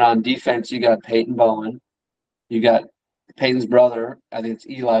 And on defense, you got Peyton Bowen. You got Peyton's brother. I think it's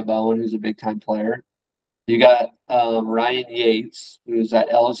Eli Bowen, who's a big-time player. You got Ryan Yates, who's at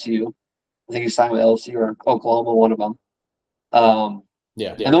LSU. I think he signed with LSU or Oklahoma, one of them.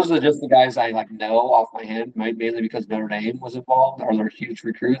 Yeah. And those are just the guys I know off my head, mainly because Notre Dame was involved, or they're huge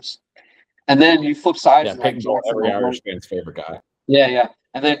recruits. And then you flip sides. Yeah, Peyton Bowen, every Irish fan's favorite guy. Yeah.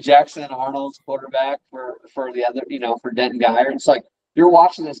 And then Jackson Arnold's quarterback for the other, for Denton Guyer. It's like you're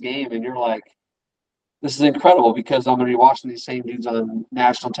watching this game and you're like, this is incredible because I'm going to be watching these same dudes on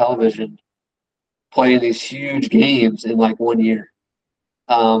national television playing these huge games in like 1 year.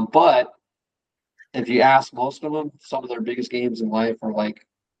 But if you ask most of them, some of their biggest games in life are like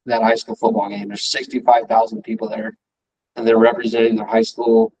that high school football game. There's 65,000 people there, and they're representing their high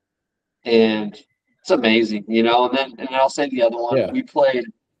school, and it's amazing, And then I'll say the other one. Yeah. We played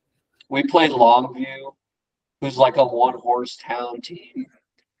Longview, who's like a one-horse town team,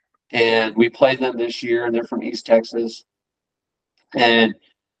 and we played them this year, and they're from East Texas. And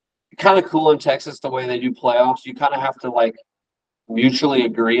kind of cool in Texas the way they do playoffs. You kind of have to like mutually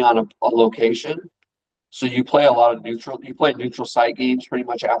agree on a location. So you play neutral site games pretty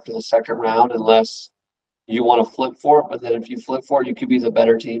much after the second round unless you want to flip for it. But then if you flip for it, you could be the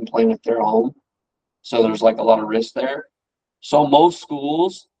better team playing at their home. So there's like a lot of risk there. So most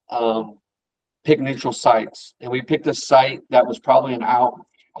schools pick neutral sites. And we picked a site that was probably an hour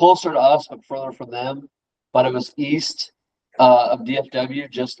closer to us, but further from them. But it was east of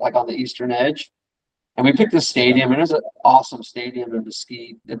DFW, just like on the eastern edge. And we picked a stadium, and it was an awesome stadium in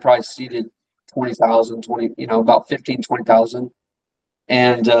Mesquite. It probably seated 20,000, about 15, 20,000.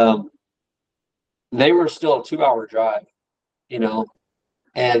 And they were still a 2-hour drive,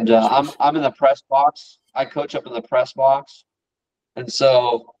 And I'm in the press box. I coach up in the press box. And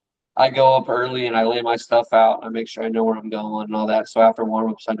so I go up early and I lay my stuff out. I make sure I know where I'm going and all that. So after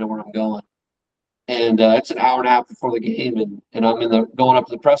warm-ups, I know where I'm going. And it's an hour and a half before the game, and I'm going up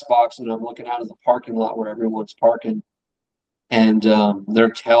to the press box, and I'm looking out of the parking lot where everyone's parking, and they're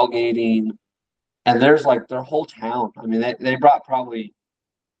tailgating, and there's like their whole town. I mean, they brought probably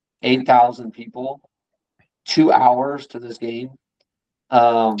 8,000 people, 2 hours to this game.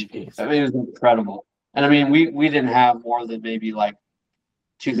 I mean, it was incredible. And I mean, we didn't have more than maybe like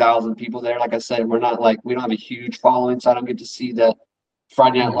 2,000 people there. Like I said, we don't have a huge following, so I don't get to see the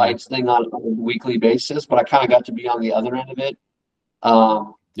Friday Night Lights thing on a weekly basis, but I kind of got to be on the other end of it.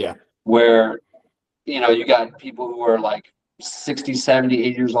 Where, you got people who are like 60, 70,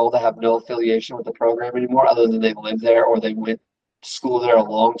 80 years old that have no affiliation with the program anymore other than they live there or they went to school there a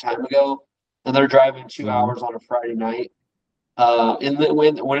long time ago. And they're driving 2 hours on a Friday night.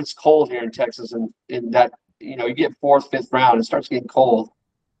 When it's cold here in Texas and in that, you get fourth, fifth round, it starts getting cold.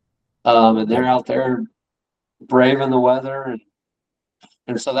 And they're out there braving the weather.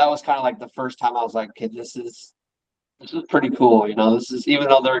 And so that was kind of like the first time I was like, okay, this is pretty cool. This is, even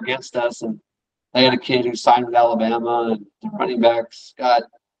though they're against us, and they had a kid who signed with Alabama, and the running back, Scott,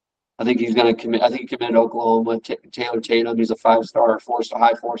 I think he's going to commit. I think he committed to Oklahoma. Taylor Tatum, he's a 5-star, 4-star,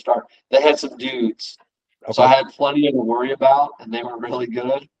 high 4-star. They had some dudes. Okay. So I had plenty to worry about, and they were really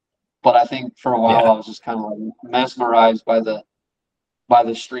good. But I think for a while I was just kind of like mesmerized by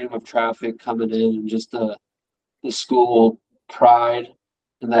the stream of traffic coming in, and just the school pride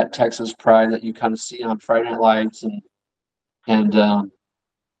and that Texas pride that you kind of see on Friday Night Lights and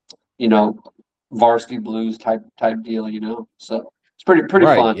varsity blues type deal, So it's pretty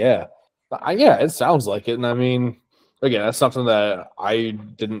right, fun. Yeah. Yeah, it sounds like it. And I mean, again, that's something that I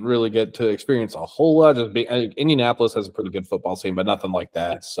didn't really get to experience a whole lot. Indianapolis has a pretty good football team, but nothing like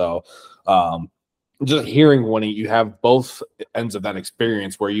that. So just hearing when you have both ends of that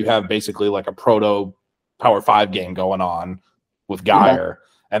experience where you have basically like a proto Power 5 game going on with Guyer,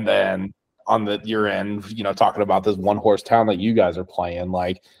 and then on your end, talking about this one-horse town that you guys are playing,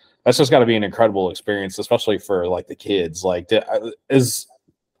 like that's just got to be an incredible experience, especially for like the kids. Like,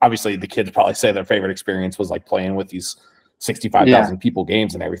 obviously the kids probably say their favorite experience was like playing with these 65,000 people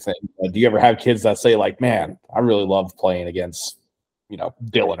games and everything. Do you ever have kids that say like, man, I really love playing against,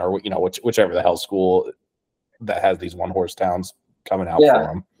 Dillon or, whichever the hell school that has these one-horse towns coming out for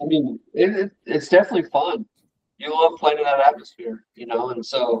them? I mean, it's definitely fun. you love playing in that atmosphere, and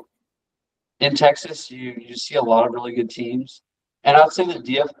so in Texas, you see a lot of really good teams. And I'd say that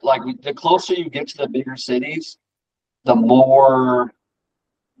the closer you get to the bigger cities, the more,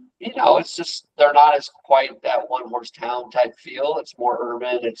 it's just they're not as quite that one horse town type feel. It's more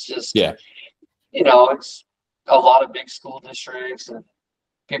urban. It's just, Yeah. It's a lot of big school districts and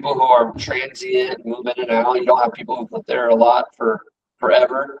people who are transient, move in and out. You don't have people who live there a lot for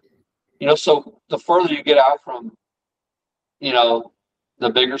forever. So the further you get out from, the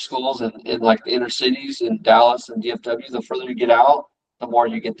bigger schools in like the inner cities in Dallas and DFW, the further you get out, the more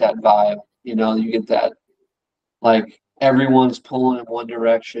you get that vibe. You get that like everyone's pulling in one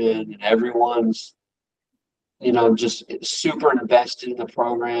direction and everyone's, just super invested in the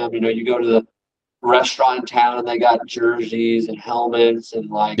program. You go to the restaurant in town and they got jerseys and helmets and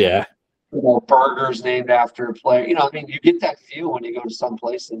Yeah. burgers named after a player. You get that feel when you go to some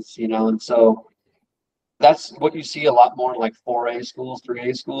places, and so that's what you see a lot more in like 4A schools,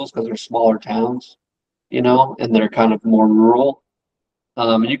 3A schools, because they're smaller towns, and they're kind of more rural.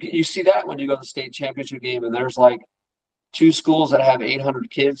 You see that when you go to the state championship game and there's like two schools that have 800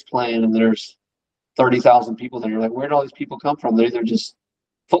 kids playing and there's 30,000 people there. You're like, where do all these people come from? They're either just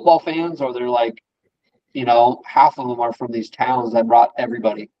football fans or they're like, half of them are from these towns that brought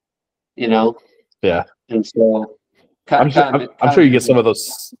everybody, Yeah. And so I'm sure you get some of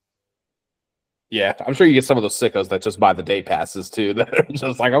those. Yeah, I'm sure you get some of those sickos that just buy the day passes too. That are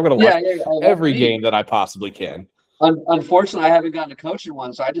just like, I'm going to watch every game that I possibly can. Unfortunately, I haven't gotten to coach in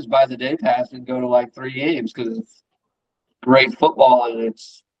one, so I just buy the day pass and go to like 3 games because it's great football and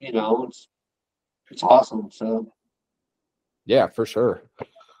it's it's awesome. So yeah, for sure.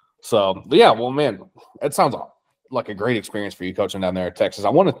 So yeah, well, man, it sounds like a great experience for you coaching down there in Texas. I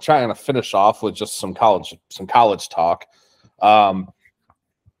want to try and finish off with just some college talk.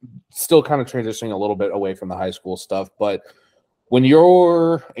 Still kind of transitioning a little bit away from the high school stuff, but in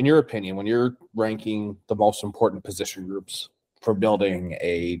your opinion, when you're ranking the most important position groups for building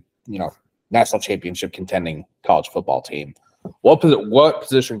a national championship contending college football team, what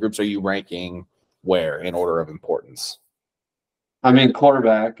position groups are you ranking where in order of importance? I mean,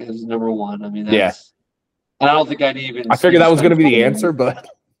 quarterback is number one. I mean, that's, and I don't think I'd even. I figured that was going to be the answer, but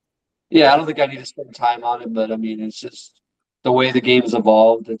yeah, I don't think I need to spend time on it. But I mean, it's just the way the game's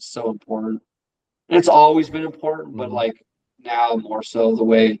evolved. It's so important. And it's always been important, but like now more so the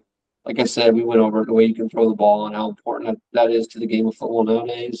way, like I said, we went over the way you can throw the ball and how important that is to the game of football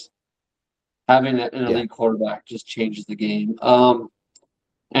nowadays. Having an elite quarterback just changes the game.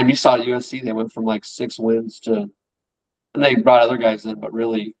 And you saw at USC, they went from like 6 wins to, and they brought other guys in, but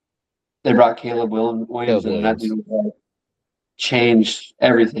really they brought Caleb Williams in, and that dude changed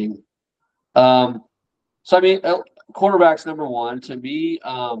everything. So I mean, quarterback's number one. To me,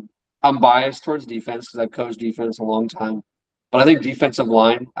 I'm biased towards defense because I've coached defense a long time. But I think defensive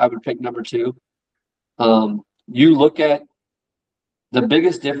line, I would pick number two. You look at the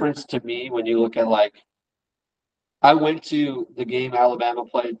biggest difference to me when you look at I went to the game Alabama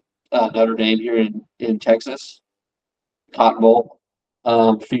played Notre Dame here in Texas, Cotton Bowl,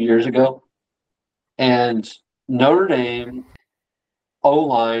 a few years ago. And Notre Dame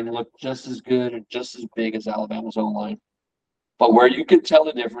O-line looked just as good and just as big as Alabama's O-line. But where you could tell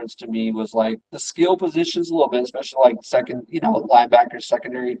the difference to me was like the skill positions a little bit, especially like second, linebackers,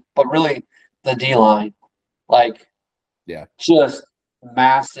 secondary, but really the D-line, just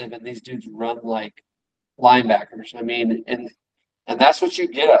massive. And these dudes run like linebackers. I mean, and that's what you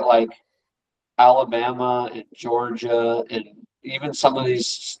get at like Alabama and Georgia and even some of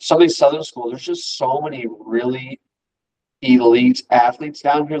these southern schools. There's just so many really elite athletes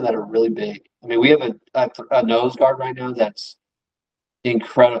down here that are really big. I mean, we have a nose guard right now that's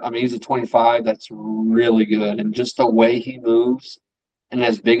incredible. I mean, he's a 25 that's really good, and just the way he moves and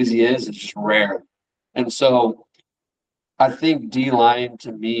as big as he is, it's just rare. And so I think D-line,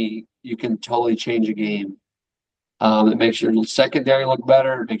 to me, you can totally change a game. It makes your secondary look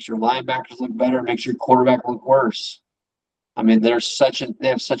better, it makes your linebackers look better, it makes your quarterback look worse. I mean, they have such an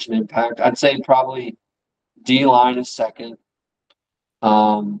impact. I'd say probably D-line is second.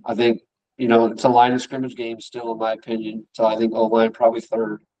 I think, it's a line of scrimmage game still, in my opinion. So I think O-line probably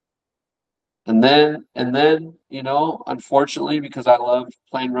third. And then, unfortunately, because I loved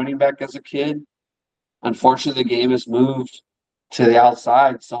playing running back as a kid, unfortunately the game has moved to the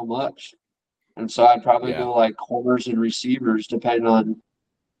outside so much. And so I'd probably go like corners and receivers, depending on,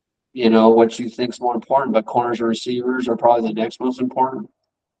 what you think's more important. But corners and receivers are probably the next most important,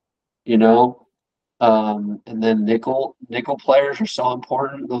 and then nickel players are so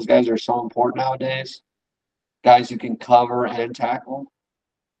important. Those guys are so important nowadays. Guys who can cover and tackle.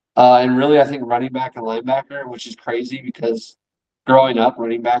 And really, I think running back and linebacker, which is crazy because growing up,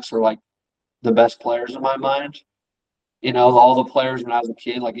 running backs were like the best players in my mind. You know, all the players when I was a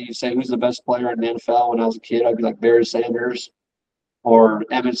kid, like you say, who's the best player in the NFL when I was a kid? I'd be like Barry Sanders or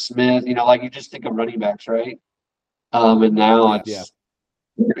Emmitt Smith. You know, like you just think of running backs, right? And now Yeah.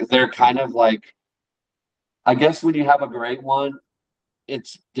 they're kind of like, I guess when you have a great one,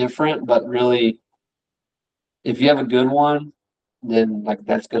 it's different, but really, if you have a good one, then like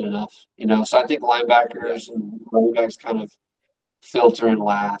that's good enough, you know. So I think linebackers and running backs kind of filter and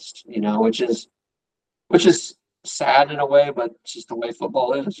last, you know, which is sad in a way, but it's just the way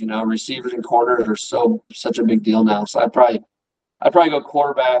football is, you know. Receivers and corners are such a big deal now. So I'd probably go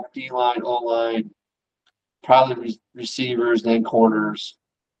quarterback, D line, O line, probably receivers, then corners,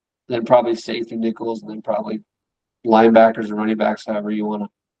 then probably safety nickels, and then probably linebackers and running backs, however you want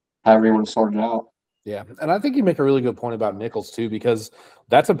to sort it out. Yeah, and I think you make a really good point about nickels too, because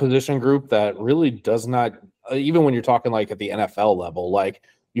that's a position group that really does not, even when you're talking like at the NFL level, like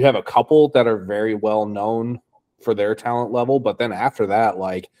you have a couple that are very well known for their talent level, but then after that,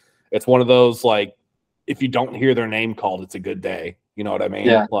 like it's one of those like if you don't hear their name called, it's a good day. You know what I mean?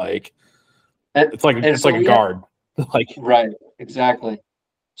 Yeah. Like And, it's like and it's so like a we guard. Like right, exactly.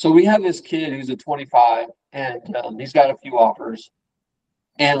 So we have this kid who's a 25, and he's got a few offers,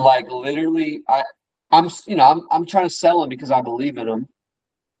 and like literally, I'm trying to sell him because I believe in him.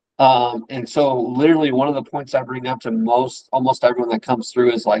 And so literally one of the points I bring up to almost everyone that comes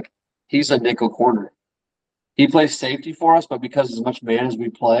through is like he's a nickel corner. He plays safety for us, but because as much man as we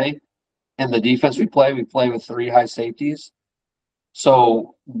play and the defense we play with three high safeties.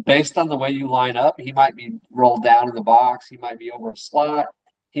 So based on the way you line up, he might be rolled down in the box, he might be over a slot,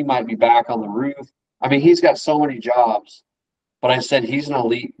 he might be back on the roof. I mean, he's got so many jobs. But I said he's an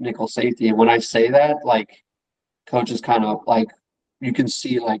elite nickel safety. And when I say that, like coaches kind of like you can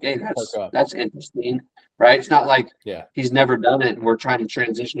see like, hey, that's interesting, right? It's not like yeah, he's never done it and we're trying to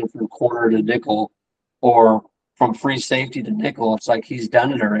transition him from corner to nickel or from free safety to nickel. It's like he's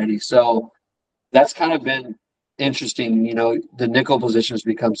done it already. So that's kind of been interesting. You know, the nickel position has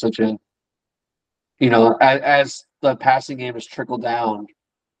become such a, you know, as the passing game has trickled down,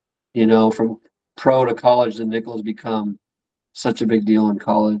 you know, from pro to college, the nickel has become such a big deal in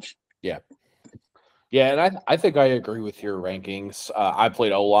college. yeah. Yeah, and I think I agree with your rankings. I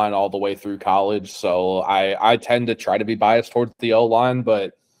played O line all the way through college, so I tend to try to be biased towards the O line.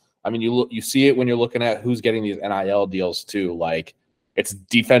 But I mean, you see it when you're looking at who's getting these NIL deals too. Like it's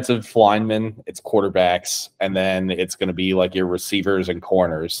defensive linemen, it's quarterbacks, and then it's going to be like your receivers and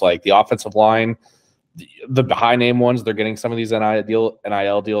corners. Like the offensive line, the high name ones, they're getting some of these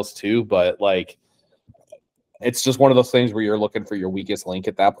NIL deals too. But like it's just one of those things where you're looking for your weakest link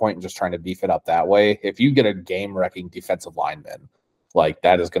at that point and just trying to beef it up that way. If you get a game-wrecking defensive lineman, like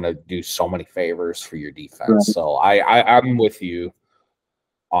that is going to do so many favors for your defense. Right. So I'm with you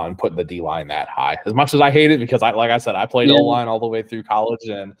on putting the D line that high. As much as I hate it, because like I said, I played O line all the way through college,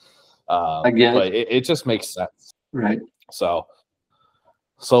 and but it just makes sense, right? So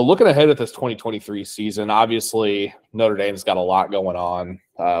looking ahead at this 2023 season, obviously Notre Dame's got a lot going on.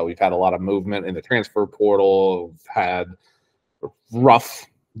 We've had a lot of movement in the transfer portal. We've had a rough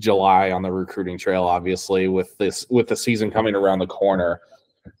July on the recruiting trail, obviously, with the season coming around the corner.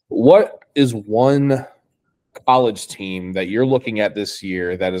 What is one college team that you're looking at this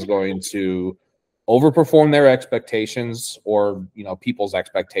year that is going to overperform their expectations or, you know, people's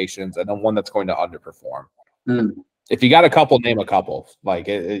expectations, and then one that's going to underperform? If you got a couple, name a couple. Like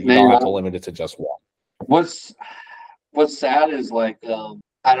you don't have to limit it to just one. What's sad is like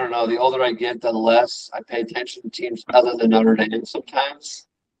I don't know. The older I get, the less I pay attention to teams other than Notre Dame sometimes.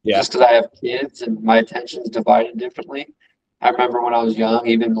 Yeah. Just because I have kids and my attention is divided differently. I remember when I was young,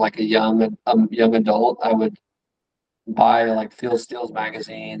 even like a young adult, I would buy like Phil Steele's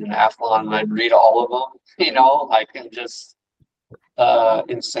magazine and Athlon, and I'd read all of them. You know, like and just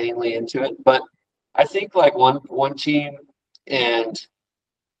insanely into it. But I think like one team and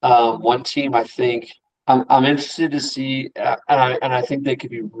one team I think I'm interested to see, and I think they could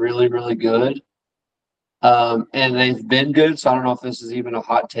be really, really good. And they've been good, so I don't know if this is even a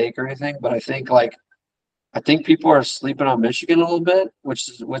hot take or anything, but I think people are sleeping on Michigan a little bit, which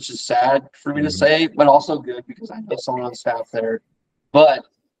is sad for me to say, but also good because I know someone on staff there. But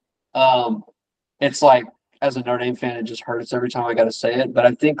it's like as a Notre Dame fan, it just hurts every time I got to say it. But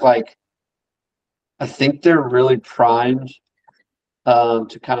I think they're really primed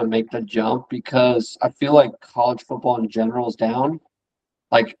to kind of make the jump because I feel like college football in general is down.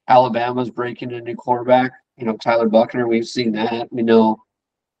 Like Alabama's breaking a new quarterback, you know, Tyler Buchner. We've seen that. We know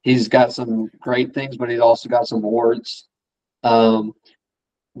he's got some great things, but he's also got some warts.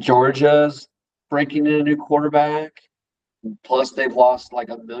 Georgia's breaking in a new quarterback. Plus, they've lost like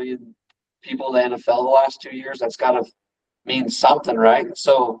 1 million people to the NFL the last 2 years. That's got to mean something, right?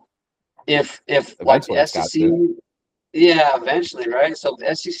 So if like Eventually the it's got SEC, to. yeah, eventually, right? So if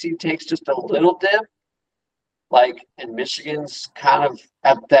the SEC takes just a little dip, like, and Michigan's kind of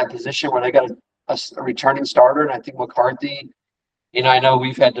at that position where they got a returning starter, and I think McCarthy. I know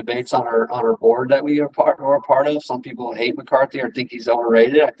we've had debates on our board that we're a part of. Some people hate McCarthy or think he's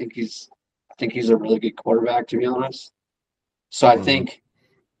overrated. I think he's a really good quarterback, to be honest. So Mhm.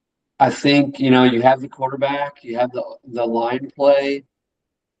 I think you have the quarterback, you have the line play,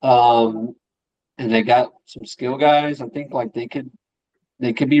 um, and they got some skill guys. I think like they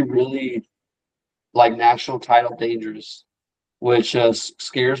could be really like national title dangerous, which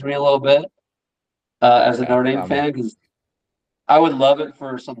scares me a little bit as a Yeah, Notre Dame I mean, fan, because I would love it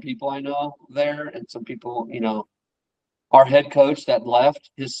for some people I know there, and some people, our head coach that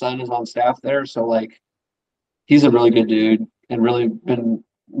left, his son is on staff there, so like he's a really good dude and really been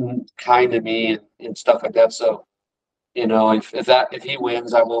kind to me and stuff like that. So if he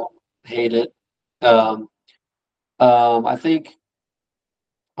wins, I won't hate it. Um, I think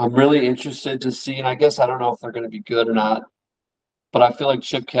I'm really interested to see, and I guess I don't know if they're going to be good or not, but I feel like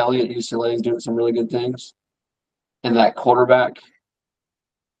Chip Kelly at UCLA is doing some really good things. And that quarterback,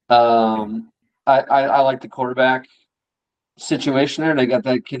 I like the quarterback situation there. They got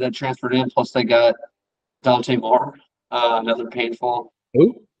that kid that transferred in, plus they got Dante Moore, another painful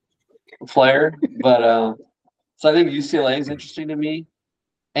who? player. But so I think UCLA is interesting to me,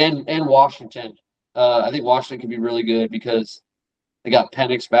 and Washington. I think Washington could be really good because they got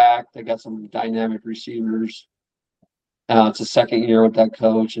Penix back. They got some dynamic receivers. It's a second year with that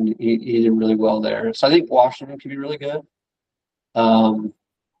coach, and he did really well there. So I think Washington could be really good. Um,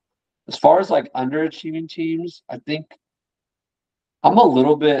 as far as like underachieving teams, I think I'm a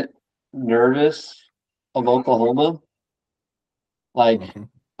little bit nervous of Oklahoma. Like, Mhm.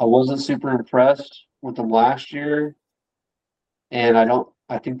 I wasn't super impressed with them last year, and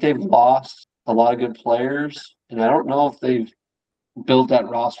I think they've lost a lot of good players, and I don't know if they've built that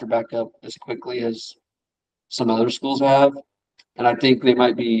roster back up as quickly as some other schools have. And I think they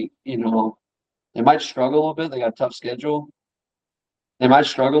might be, they might struggle a little bit. They got a tough schedule. They might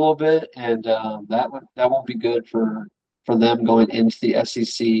struggle a little bit, and that won't be good for them going into the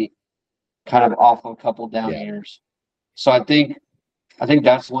SEC, kind of off of a couple down Yeah. years. So I think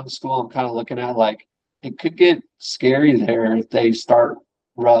that's one school I'm kind of looking at. Like, it could get scary there if they start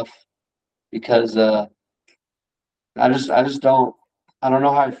rough, because I just don't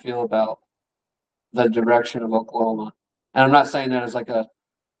know how I feel about the direction of Oklahoma. And I'm not saying that as like a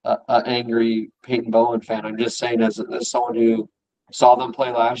angry Peyton Bowen fan. I'm just saying as someone who saw them play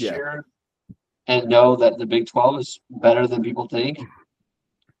last Yeah. year and know that the Big 12 is better than people think.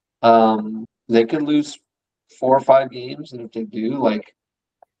 They could lose 4 or 5 games, and if they do, like,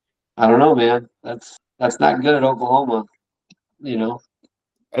 I don't know, man. That's not good at Oklahoma, you know.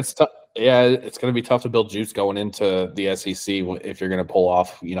 It's tough. Yeah, it's going to be tough to build juice going into the SEC if you're going to pull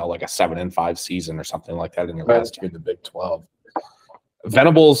off, like a 7-5 season or something like that in your Right. last year in the Big 12.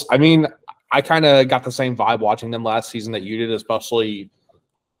 Venables, I mean, I kind of got the same vibe watching them last season that you did, especially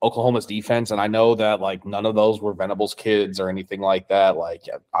Oklahoma's defense. And I know that like none of those were Venables kids or anything like that. Like,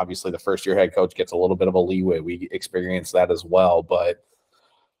 obviously the first year head coach gets a little bit of a leeway. We experienced that as well. But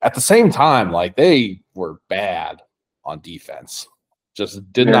at the same time, like they were bad on defense.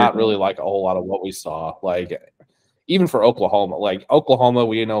 Just did Very not good. really like a whole lot of what we saw. Like even for Oklahoma,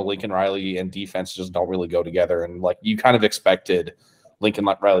 we know Lincoln Riley and defense just don't really go together. And like you kind of expected Lincoln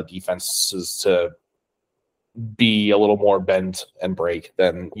Riley defenses to be a little more bend and break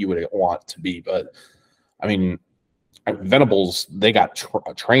than you would want to be. But I mean, Venables, they got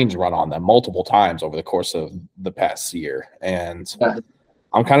trains run on them multiple times over the course of the past year. And Yeah.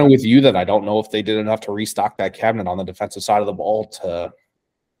 I'm kind of with you that I don't know if they did enough to restock that cabinet on the defensive side of the ball to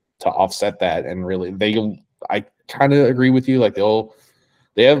offset that. And really, I kind of agree with you. Like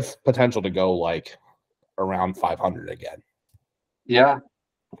they have potential to go like around 500 again. Yeah.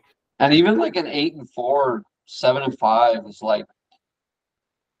 And even like an 8-4, 7-5 is like,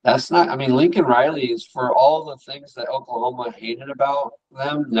 that's not, I mean, Lincoln Riley is, for all the things that Oklahoma hated about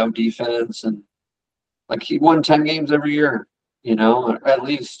them, no defense, and like he won 10 games every year, at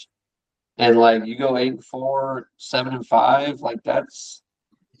least. And like you go 8-4, 7-5, like there's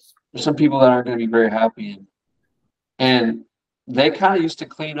some people that aren't going to be very happy. And they kind of used to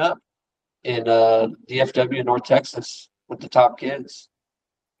clean up in DFW, North Texas, with the top kids.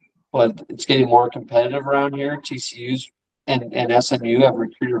 But it's getting more competitive around here. TCU's and SMU have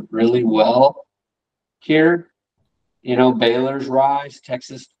recruited really well here. You know, Baylor's rise,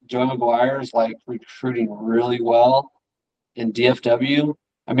 Texas, Joe McGuire is like recruiting really well in DFW.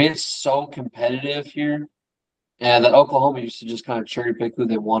 I mean, it's so competitive here. And that Oklahoma used to just kind of cherry pick who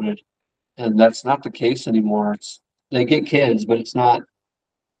they wanted. And that's not the case anymore. They get kids, but it's not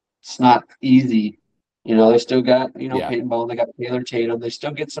easy. You know, they still got, Peyton Bowen, they got Taylor Tatum, they still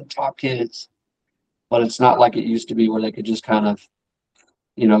get some top kids, but it's not like it used to be where they could just kind of,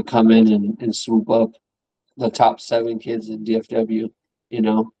 come in and swoop up the top 7 kids in DFW,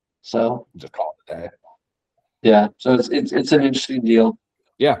 So Just call it a day. Yeah. So it's an interesting deal.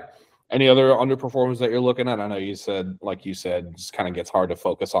 Yeah. Any other underperformers that you're looking at? I know you said, like you said, it just kind of gets hard to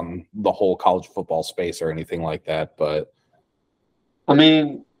focus on the whole college football space or anything like that. But I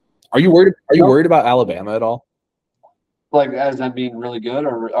mean, are you worried? Are you worried about Alabama at all? Like as them being really good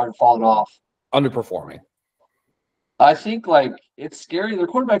or falling off? Underperforming. I think like it's scary. Their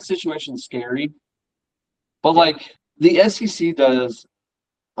quarterback situation is scary, but like the SEC does.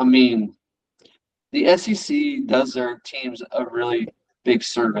 I mean, the SEC does their teams a really big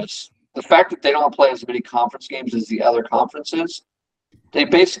service. The fact that they don't play as many conference games as the other conferences, they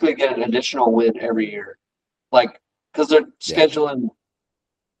basically get an additional win every year. Like, because they're scheduling,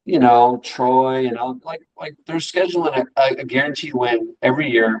 Troy, like they're scheduling a guaranteed win every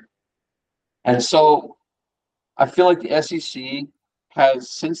year. And so I feel like the SEC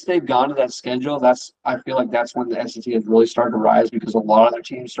has, since they've gone to that schedule, I feel like that's when the SEC has really started to rise because a lot of their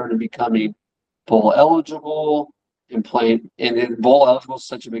teams started becoming bowl eligible and playing. And bowl eligible is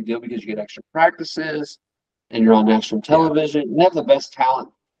such a big deal because you get extra practices and you're on national television. And they have the best talent.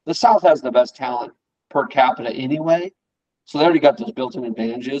 The South has the best talent per capita anyway. So they already got those built-in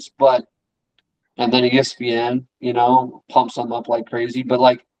advantages. And then ESPN, pumps them up like crazy.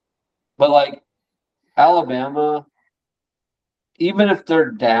 But Alabama, even if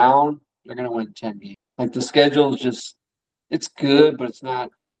they're down, they're going to win 10 games. Like the schedule is it's good, but it's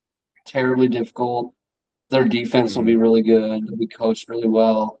not terribly difficult. Their defense will be really good. They'll be coached really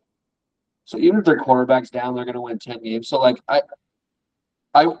well. So even if their quarterback's down, they're going to win 10 games. So like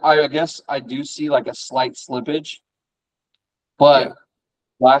I guess I do see like a slight slippage, but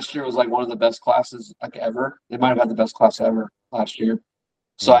last year was like one of the best classes like ever. They might have had the best class ever last year.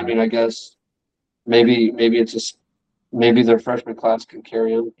 So I mean, I guess maybe it's just maybe their freshman class can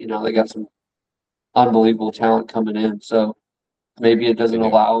carry them. They got some unbelievable talent coming in, so maybe it doesn't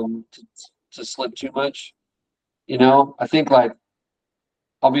allow them to slip too much. I think like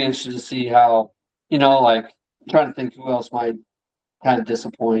I'll be interested to see how, like I'm trying to think who else might kind of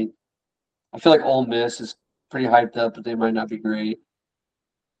disappoint. I feel like Ole Miss is pretty hyped up, but they might not be great.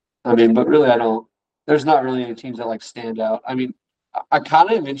 I mean, but really there's not really any teams that like stand out. I mean, I kind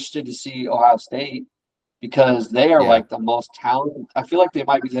of am interested to see Ohio State because they are like the most talented. I feel like they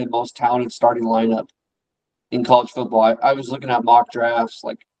might be the most talented starting lineup in college football. I was looking at mock drafts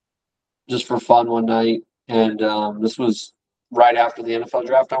like just for fun one night, and this was right after the NFL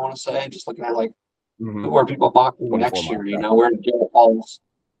draft, I want to say, just looking at like who are people mocking next year, where to get balls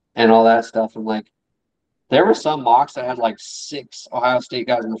and all that stuff. And like there were some mocks that had like 6 Ohio State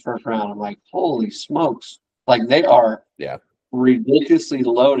guys in the first round. I'm like, holy smokes. Like they are ridiculously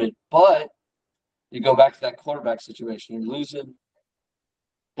loaded, but you go back to that quarterback situation, you're losing.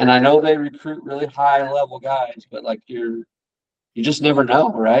 And I know they recruit really high level guys, but like you just never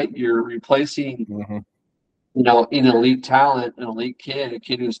know, right? You're replacing, an elite talent, an elite kid, a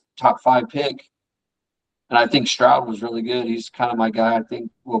kid who's top 5 pick. And I think Stroud was really good. He's kind of my guy. I think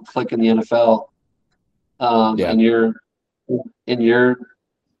will click in the NFL. And you're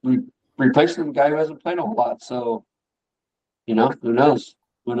replacing a guy who hasn't played a whole lot. So, who knows?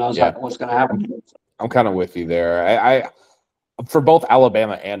 Who knows what's going to happen? I'm kind of with you there. I for both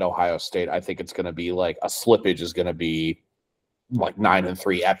Alabama and Ohio State, I think it's going to be like a slippage is going to be like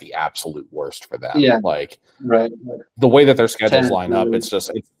 9-3 at the absolute worst for them. Yeah. Like right. The way that their schedules line up, it's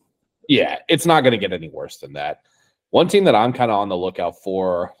not going to get any worse than that. One team that I'm kind of on the lookout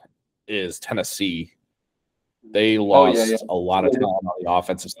for is Tennessee. They lost a lot of talent on the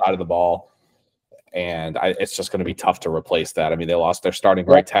offensive side of the ball, and it's just going to be tough to replace that. I mean, they lost their starting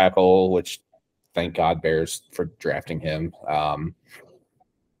right tackle, which thank God Bears for drafting him.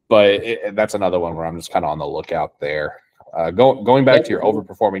 But that's another one where I'm just kind of on the lookout there. Going back to your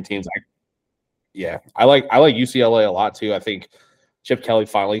overperforming teams, I like UCLA a lot too. I think Chip Kelly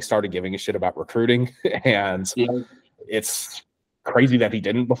finally started giving a shit about recruiting, and it's crazy that he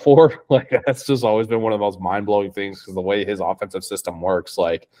didn't before. Like that's just always been one of the most mind-blowing things because the way his offensive system works,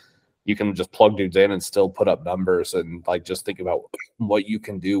 like you can just plug dudes in and still put up numbers and like just think about what you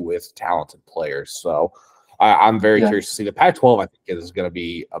can do with talented players. So I'm very curious to see. The Pac-12 I think is going to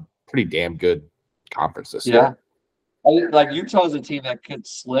be a pretty damn good conference this year. like Utah's a team that could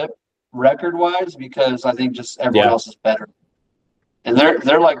slip record-wise because I think just everyone else is better. And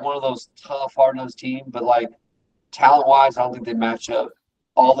they're like one of those tough, hard-nosed teams, but like talent-wise, I don't think they match up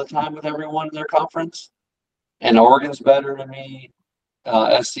all the time with everyone in their conference. And Oregon's better to me.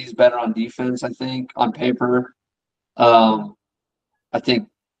 SC's better on defense, I think, on paper. I think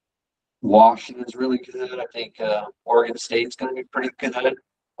Washington's really good. I think Oregon State's going to be pretty good.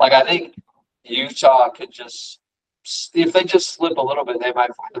 Like, I think Utah could just, if they just slip a little bit, they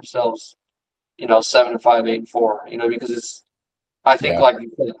might find themselves, 7-5, 8-4. Because it's, I think like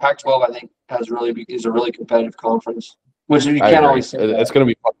the Pac-12, I think is a really competitive conference, which you can't always say. It's going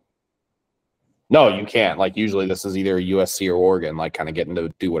to be fun. No, you can't. Like, usually this is either USC or Oregon, like, kind of getting to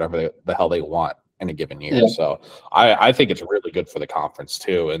do whatever the hell they want in a given year. Yeah. So I think it's really good for the conference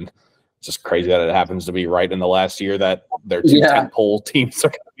too. And it's just crazy that it happens to be right in the last year that their two tentpole teams are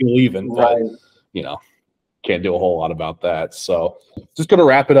going to be leaving. But, can't do a whole lot about that. So just going to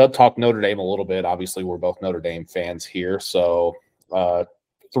wrap it up, talk Notre Dame a little bit. Obviously, we're both Notre Dame fans here. So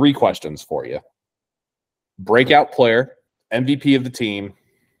 3 questions for you. Breakout player, MVP of the team,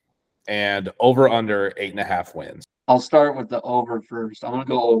 and over under 8.5 wins. I'll start with the over first. I'm going to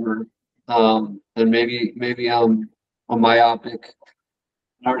go over. And maybe I'm a myopic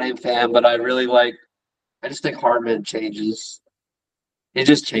Notre Dame fan, but I just think Hardman changes. It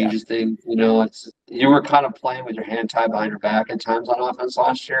just changes things. You were kind of playing with your hand tied behind your back at times on offense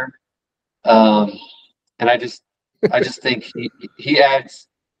last year. And I just think he adds.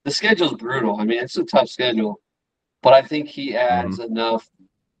 The schedule's brutal. I mean, it's a tough schedule, but I think he adds enough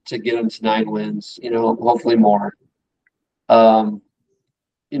to get him to 9 wins. Hopefully more.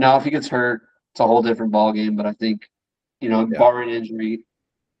 If he gets hurt, it's a whole different ballgame. But I think, barring injury,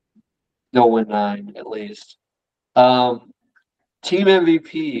 they'll win 9 at least. Team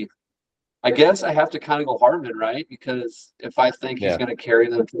MVP, I guess I have to kind of go Hardman, right? Because if I think he's going to carry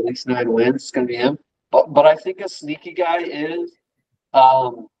them to at least 9 wins, it's going to be him. But I think a sneaky guy is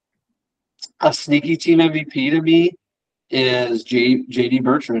a sneaky team MVP to me is J.D.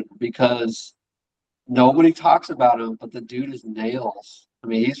 Bertrand, because nobody talks about him, but the dude is nails. I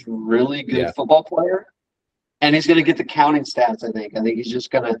mean, he's a really good football player, and he's going to get the counting stats, I think. I think he's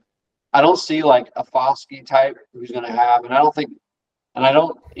just going to – I don't see like a Foskey type who's going to have – and I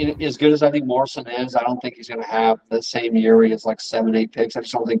don't – as good as I think Morrison is, I don't think he's going to have the same year where he has like 7, 8 picks. I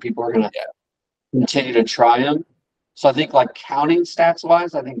just don't think people are going to continue to try him. So I think like counting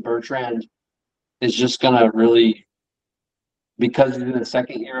stats-wise, I think Bertrand is just going to really – because he's in the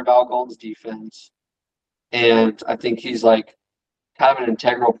second year of Al Golden's defense, and I think he's like – kind of an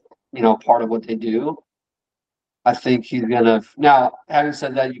integral, part of what they do. I think he's gonna. Now, having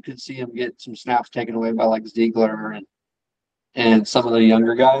said that, you could see him get some snaps taken away by like Ziegler and some of the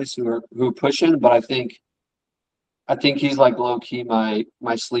younger guys who are pushing. But I think he's like low key my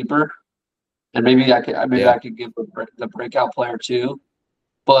sleeper, and maybe I could give the breakout player too.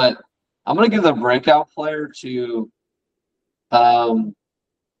 But I'm gonna give the breakout player to. Man,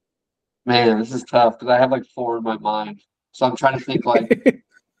 this is tough because I have like 4 in my mind. So I'm trying to think like,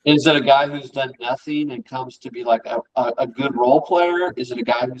 is it a guy who's done nothing and comes to be like a good role player? Is it a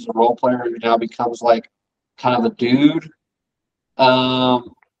guy who's a role player who now becomes like kind of a dude? And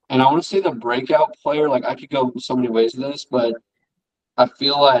I want to say the breakout player, like I could go so many ways with this, but I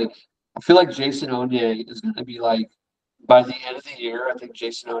feel like Jason Onye is going to be like, by the end of the year, I think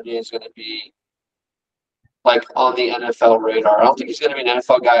Jason Onye is going to be like on the NFL radar. I don't think he's going to be an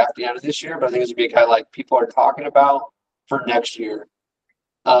NFL guy after the end of this year, but I think he's going to be a guy like people are talking about for next year,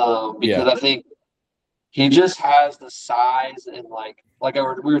 because I think he just has the size and like we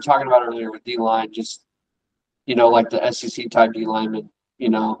were talking about earlier with D-line, just like the SEC type D-lineman.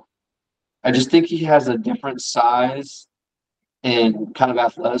 I just think he has a different size and kind of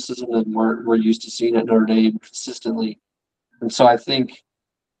athleticism than we're used to seeing at Notre Dame consistently, and so I think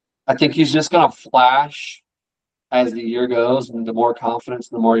he's just gonna flash as the year goes, and the more confidence,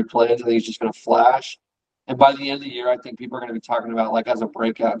 the more he plays, I think he's just gonna flash. And by the end of the year, I think people are going to be talking about, like, as a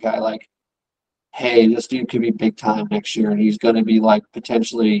breakout guy, like, hey, this dude could be big time next year, and he's going to be, like,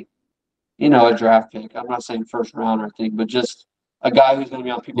 potentially, a draft pick. I'm not saying first round or thing, but just a guy who's going to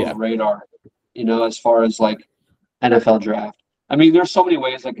be on people's radar, as far as, like, NFL draft. I mean, there's so many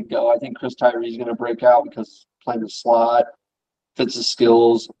ways I could go. I think Chris Tyree is going to break out because playing the slot, fits his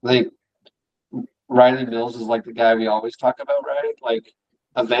skills. I think Riley Mills is, like, the guy we always talk about, right? Like,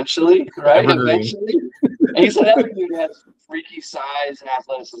 eventually, right? Eventually. And he's another dude who has freaky size and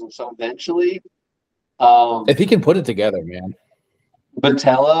athleticism. So eventually, if he can put it together, man.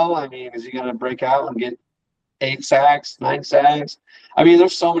 Botello, I mean, is he going to break out and get 8 sacks, 9 sacks? I mean,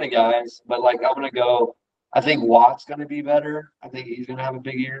 there's so many guys, but like I'm going to go I think Watt's going to be better. I think he's going to have a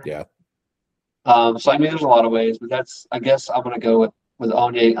big year. Yeah. So I mean, there's a lot of ways, but I guess I'm going to go with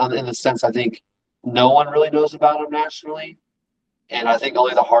Onye in the sense I think no one really knows about him nationally, and I think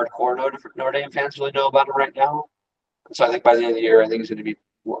only the hardcore Notre Dame fans really know about him right now. So I think by the end of the year, I think he's going to be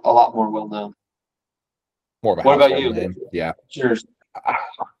a lot more well known. More of a what about household you? name. Yeah. Cheers.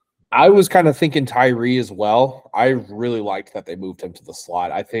 I was kind of thinking Tyree as well. I really liked that they moved him to the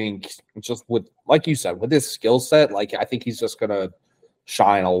slot. I think just with, like you said, with his skill set, like I think he's just going to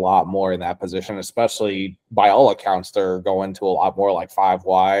shine a lot more in that position, especially by all accounts, they're going to a lot more like 5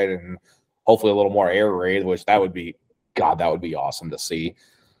 wide and hopefully a little more air raid, which that would be awesome to see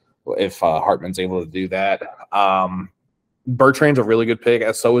if Hartman's able to do that. Bertrand's a really good pick,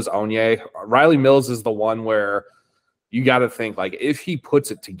 as so is Onye. Riley Mills is the one where you got to think, like, if he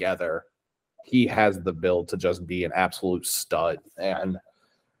puts it together, he has the build to just be an absolute stud. And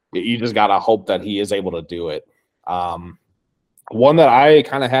you just got to hope that he is able to do it. One that I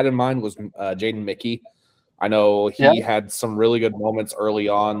kind of had in mind was Jaden Mickey. I know he had some really good moments early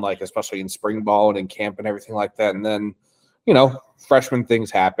on, like especially in spring ball and in camp and everything like that. And then, freshman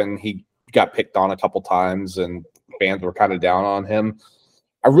things happen. He got picked on a couple times and fans were kind of down on him.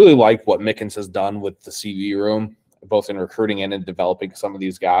 I really like what Mickens has done with the CV room, both in recruiting and in developing some of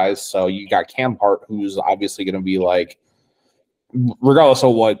these guys. So you got Cam Hart, who's obviously going to be like, regardless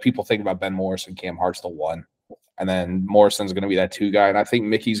of what people think about Ben Morrison, Cam Hart's the one. And then Morrison's going to be that 2 guy. And I think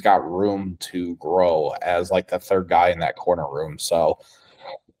Mickey's got room to grow as like the 3rd guy in that corner room. So,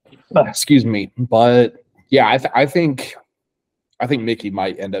 excuse me. But yeah, I think Mickey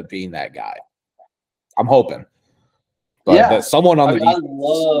might end up being that guy. I'm hoping. But someone on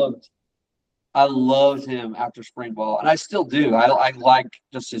I loved him after spring ball, and I still do. I like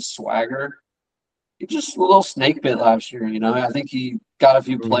just his swagger. He just a little snake bit last year, I think he got a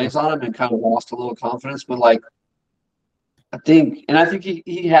few plays on him and kind of lost a little confidence. But I think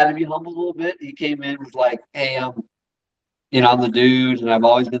he had to be humbled a little bit. He came in with like, hey, I'm the dude, and I've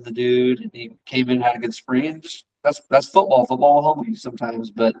always been the dude. And he came in and had a good spring. And that's football. Football will humble you sometimes,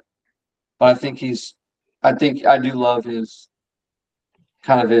 but I think I do love his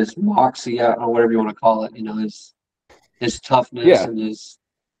kind of his moxie, or whatever you want to call it. His toughness and his.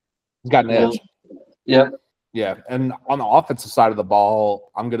 He's got an edge. Yep. Yeah, and on the offensive side of the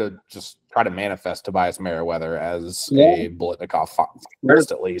ball, I'm going to just try to manifest Tobias Merriweather as a Biletnikoff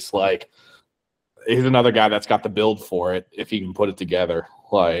first, at least. Like, he's another guy that's got the build for it if he can put it together.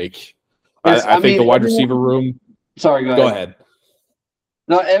 Like, I think the wide receiver room. Sorry, go ahead.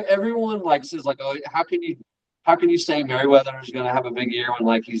 No, everyone says oh, how can you say Merriweather is going to have a big year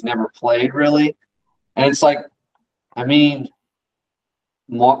when he's never played really? And it's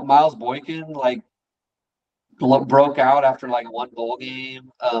Miles Boykin broke out after 1 bowl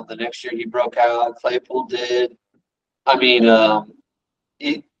game. The next year he broke out. Claypool did.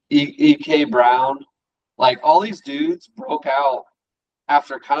 E.K. Brown, all these dudes broke out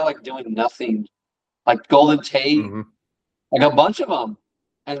after kind of doing nothing. Golden Tate, a bunch of them.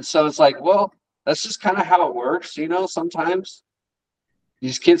 And so it's well, that's just kind of how it works. Sometimes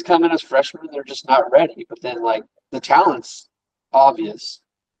these kids come in as freshmen, they're just not ready. But then the talent's obvious,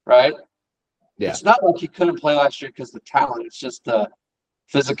 right? Yeah. It's not like he couldn't play last year because the talent. It's just the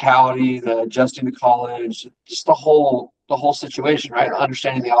physicality, the adjusting to college, just the whole situation, right?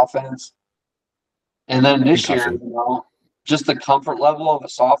 Understanding the offense. And then this year, just the comfort level of the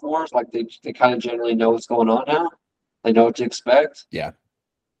sophomores, they kind of generally know what's going on now. They know what to expect. Yeah.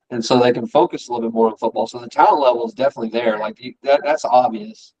 And so they can focus a little bit more on football. So the talent level is definitely there. That's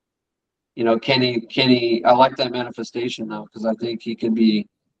obvious. Kenny, I like that manifestation though, because I think he can be,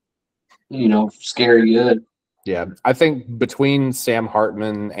 scary good. Yeah, I think between Sam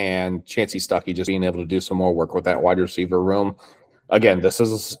Hartman and Chancey Stuckey just being able to do some more work with that wide receiver room, again,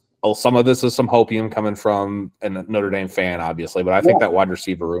 some of this is some hopium coming from a Notre Dame fan, obviously, but I think that wide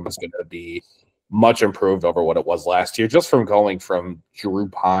receiver room is going to be much improved over what it was last year, just from going from Drew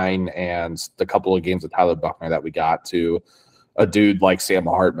Pine and the couple of games of Tyler Buckner that we got to a dude like Sam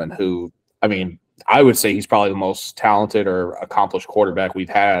Hartman, who, I would say he's probably the most talented or accomplished quarterback we've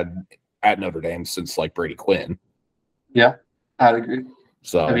had at Notre Dame since Brady Quinn. Yeah, I'd agree.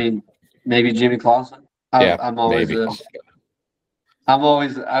 So maybe Jimmy Clausen. I've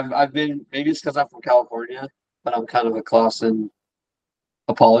been, maybe it's because I'm from California, but I'm kind of a Clausen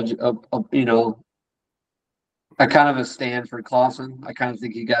apology. I kind of a stand for Clausen. I kind of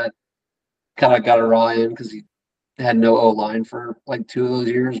think he got a raw in because he had no O-line for 2 of those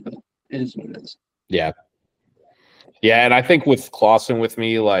years, but it is what it is. Yeah. Yeah, and I think with Clausen with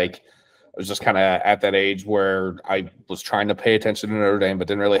me, was just kind of at that age where I was trying to pay attention to Notre Dame, but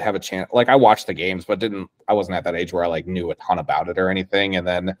didn't really have a chance. Like, I watched the games, but I wasn't at that age where I like knew a ton about it or anything. And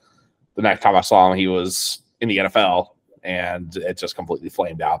then the next time I saw him, he was in the NFL, and it just completely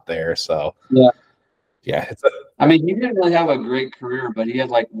flamed out there. So yeah. I mean, he didn't really have a great career, but he had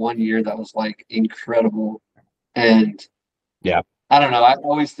like 1 year that was like incredible. And yeah, I don't know. I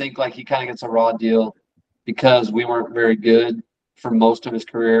always think like he kind of gets a raw deal because we weren't very good for most of his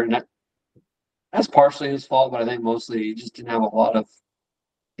career. And that's partially his fault, but I think mostly he just didn't have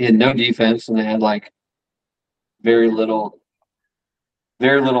he had no defense, and they had like very little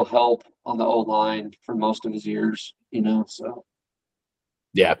help on the O-line for most of his years, so.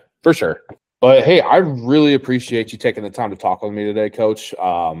 Yeah, for sure. But hey, I really appreciate you taking the time to talk with me today, Coach.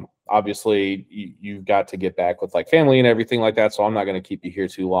 Obviously, you've got to get back with like family and everything like that, so I'm not going to keep you here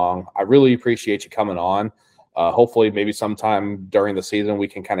too long. I really appreciate you coming on. Hopefully, maybe sometime during the season we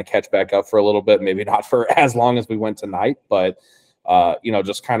can kind of catch back up for a little bit. Maybe not for as long as we went tonight, but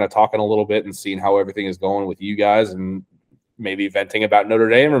just kind of talking a little bit and seeing how everything is going with you guys, and maybe venting about Notre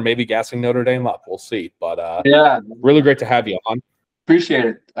Dame or maybe gassing Notre Dame up. We'll see. But yeah, really great to have you on. Appreciate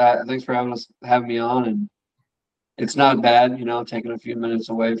it. Thanks for having me on, and it's not bad, taking a few minutes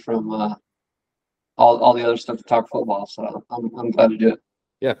away from all the other stuff to talk football. So I'm glad to do it.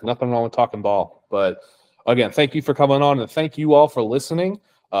 Yeah, nothing wrong with talking ball. But again, thank you for coming on, and thank you all for listening.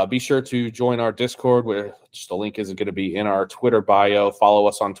 Be sure to join our Discord, where just the link is going to be in our Twitter bio. Follow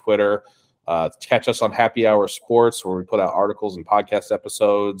us on Twitter. Catch us on Happy Hour Sports, where we put out articles and podcast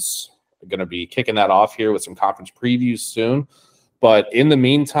episodes. We're going to be kicking that off here with some conference previews soon. But in the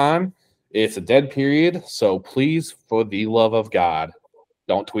meantime, it's a dead period. So please, for the love of God,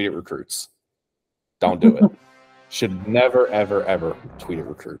 don't tweet at recruits. Don't do it. Should never, ever, ever tweet at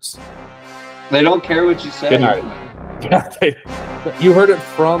recruits. They don't care what you say. Good night. You heard it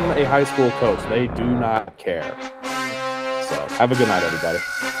from a high school coach. They do not care. So have a good night, everybody.